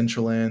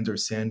Decentraland or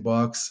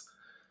Sandbox,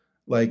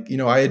 I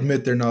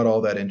admit they're not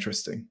all that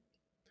interesting,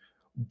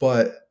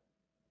 but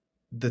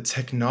the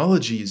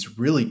technology is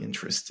really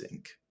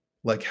interesting.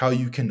 Like how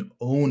you can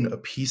own a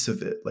piece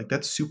of it. Like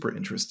that's super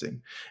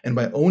interesting. And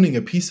by owning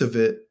a piece of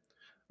it,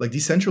 like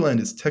Decentraland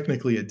is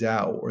technically a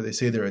DAO, or they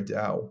say they're a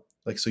DAO.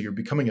 Like, so you're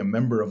becoming a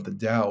member of the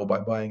DAO by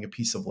buying a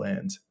piece of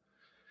land.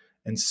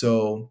 And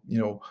so,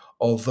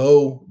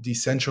 although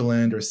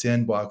Decentraland or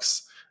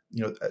Sandbox,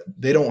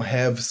 they don't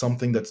have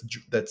something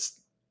that's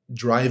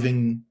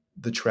driving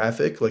the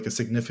traffic, like a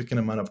significant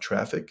amount of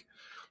traffic.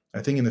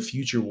 I think in the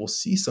future, we'll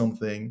see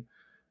something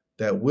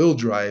that will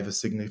drive a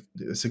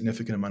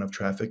significant amount of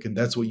traffic. And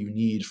that's what you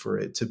need for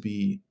it to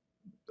be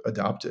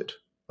adopted.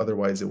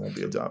 Otherwise, it won't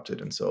be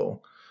adopted. And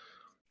so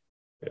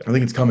I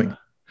think it's coming.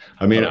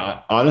 I mean,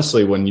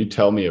 honestly, when you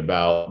tell me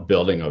about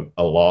building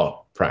a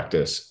law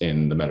practice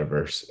in the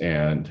metaverse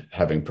and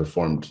having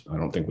performed, I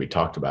don't think we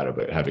talked about it,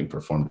 but having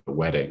performed a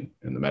wedding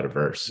in the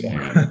metaverse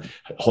and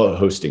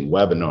hosting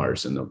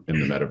webinars in the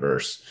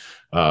metaverse,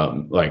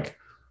 like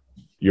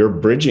you're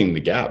bridging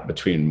the gap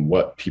between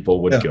what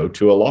people would go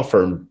to a law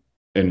firm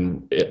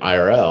in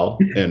IRL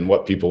and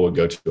what people would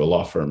go to a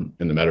law firm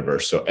in the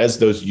metaverse. So as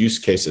those use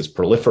cases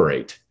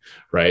proliferate,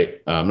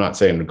 right? I'm not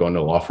saying going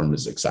to a law firm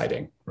is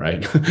exciting,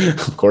 right?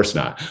 Of course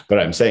not. But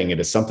I'm saying it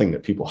is something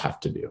that people have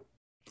to do,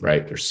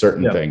 right? There's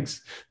certain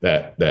things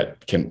that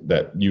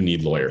you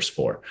need lawyers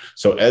for.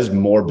 So as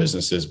more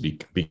businesses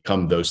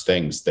become those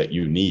things that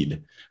you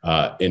need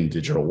in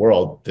digital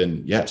world,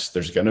 then yes,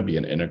 there's going to be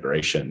an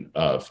integration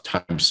of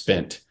time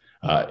spent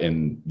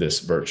in these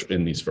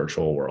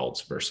virtual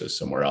worlds versus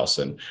somewhere else.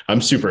 And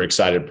I'm super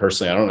excited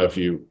personally. I don't know if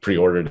you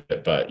pre-ordered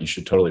it, but you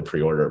should totally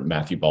pre-order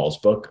Matthew Ball's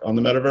book on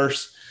the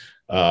metaverse.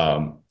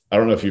 I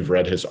don't know if you've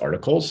read his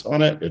articles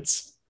on it.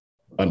 It's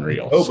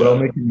unreal. Oh, but I'll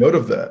make a note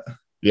of that.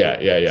 Yeah.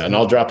 And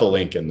I'll drop a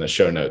link in the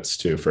show notes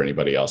too, for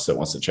anybody else that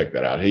wants to check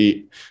that out.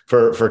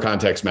 For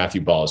context,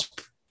 Matthew Ball is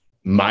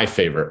my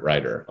favorite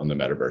writer on the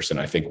metaverse. And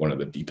I think one of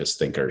the deepest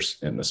thinkers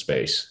in the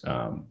space,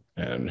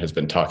 and has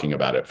been talking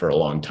about it for a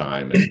long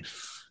time and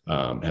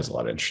has a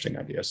lot of interesting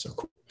ideas. So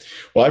cool.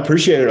 Well, I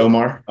appreciate it,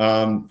 Omar.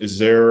 Is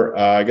there,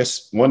 I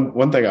guess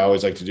one thing I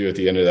always like to do at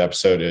the end of the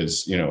episode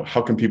is,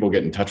 how can people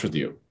get in touch with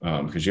you?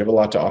 Because you have a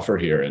lot to offer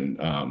here,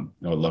 and I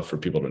would love for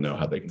people to know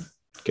how they can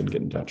get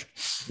in touch.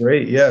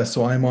 Great. Yeah.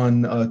 So I'm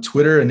on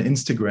Twitter and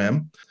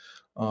Instagram.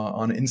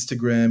 On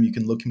Instagram, you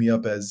can look me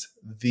up as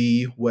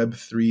the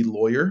Web3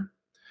 Lawyer.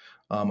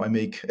 I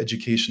make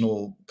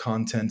educational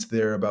content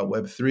there about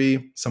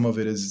Web3. Some of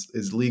it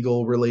is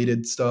legal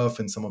related stuff,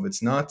 and some of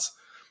it's not.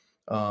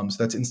 So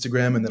that's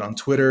Instagram. And then on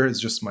Twitter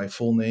is just my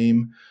full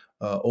name,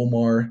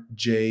 Omar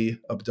J.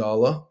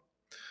 Abdallah.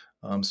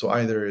 So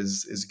either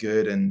is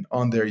good. And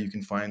on there, you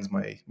can find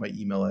my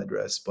email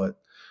address. But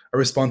I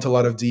respond to a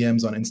lot of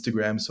DMs on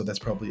Instagram, so that's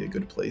probably a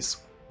good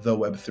place. The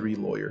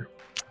Web3 Lawyer.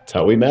 That's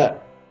how we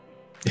met.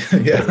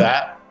 Yeah. With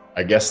that,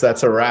 I guess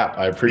that's a wrap.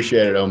 I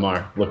appreciate it,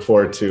 Omar. Look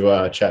forward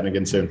to chatting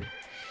again soon.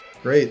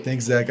 Great.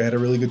 Thanks, Zach. I had a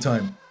really good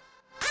time.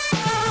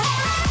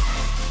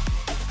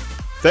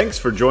 Thanks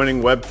for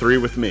joining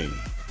Web3 with me.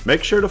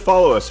 Make sure to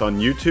follow us on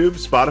YouTube,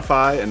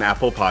 Spotify, and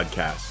Apple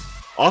Podcasts.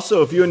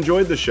 Also, if you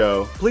enjoyed the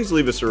show, please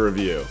leave us a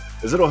review,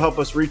 as it'll help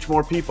us reach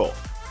more people.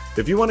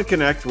 If you want to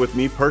connect with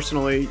me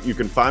personally, you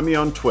can find me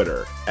on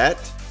Twitter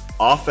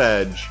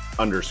 @offedge_.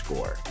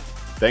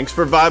 Thanks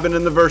for vibing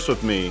in the verse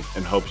with me,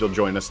 and hope you'll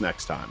join us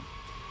next time.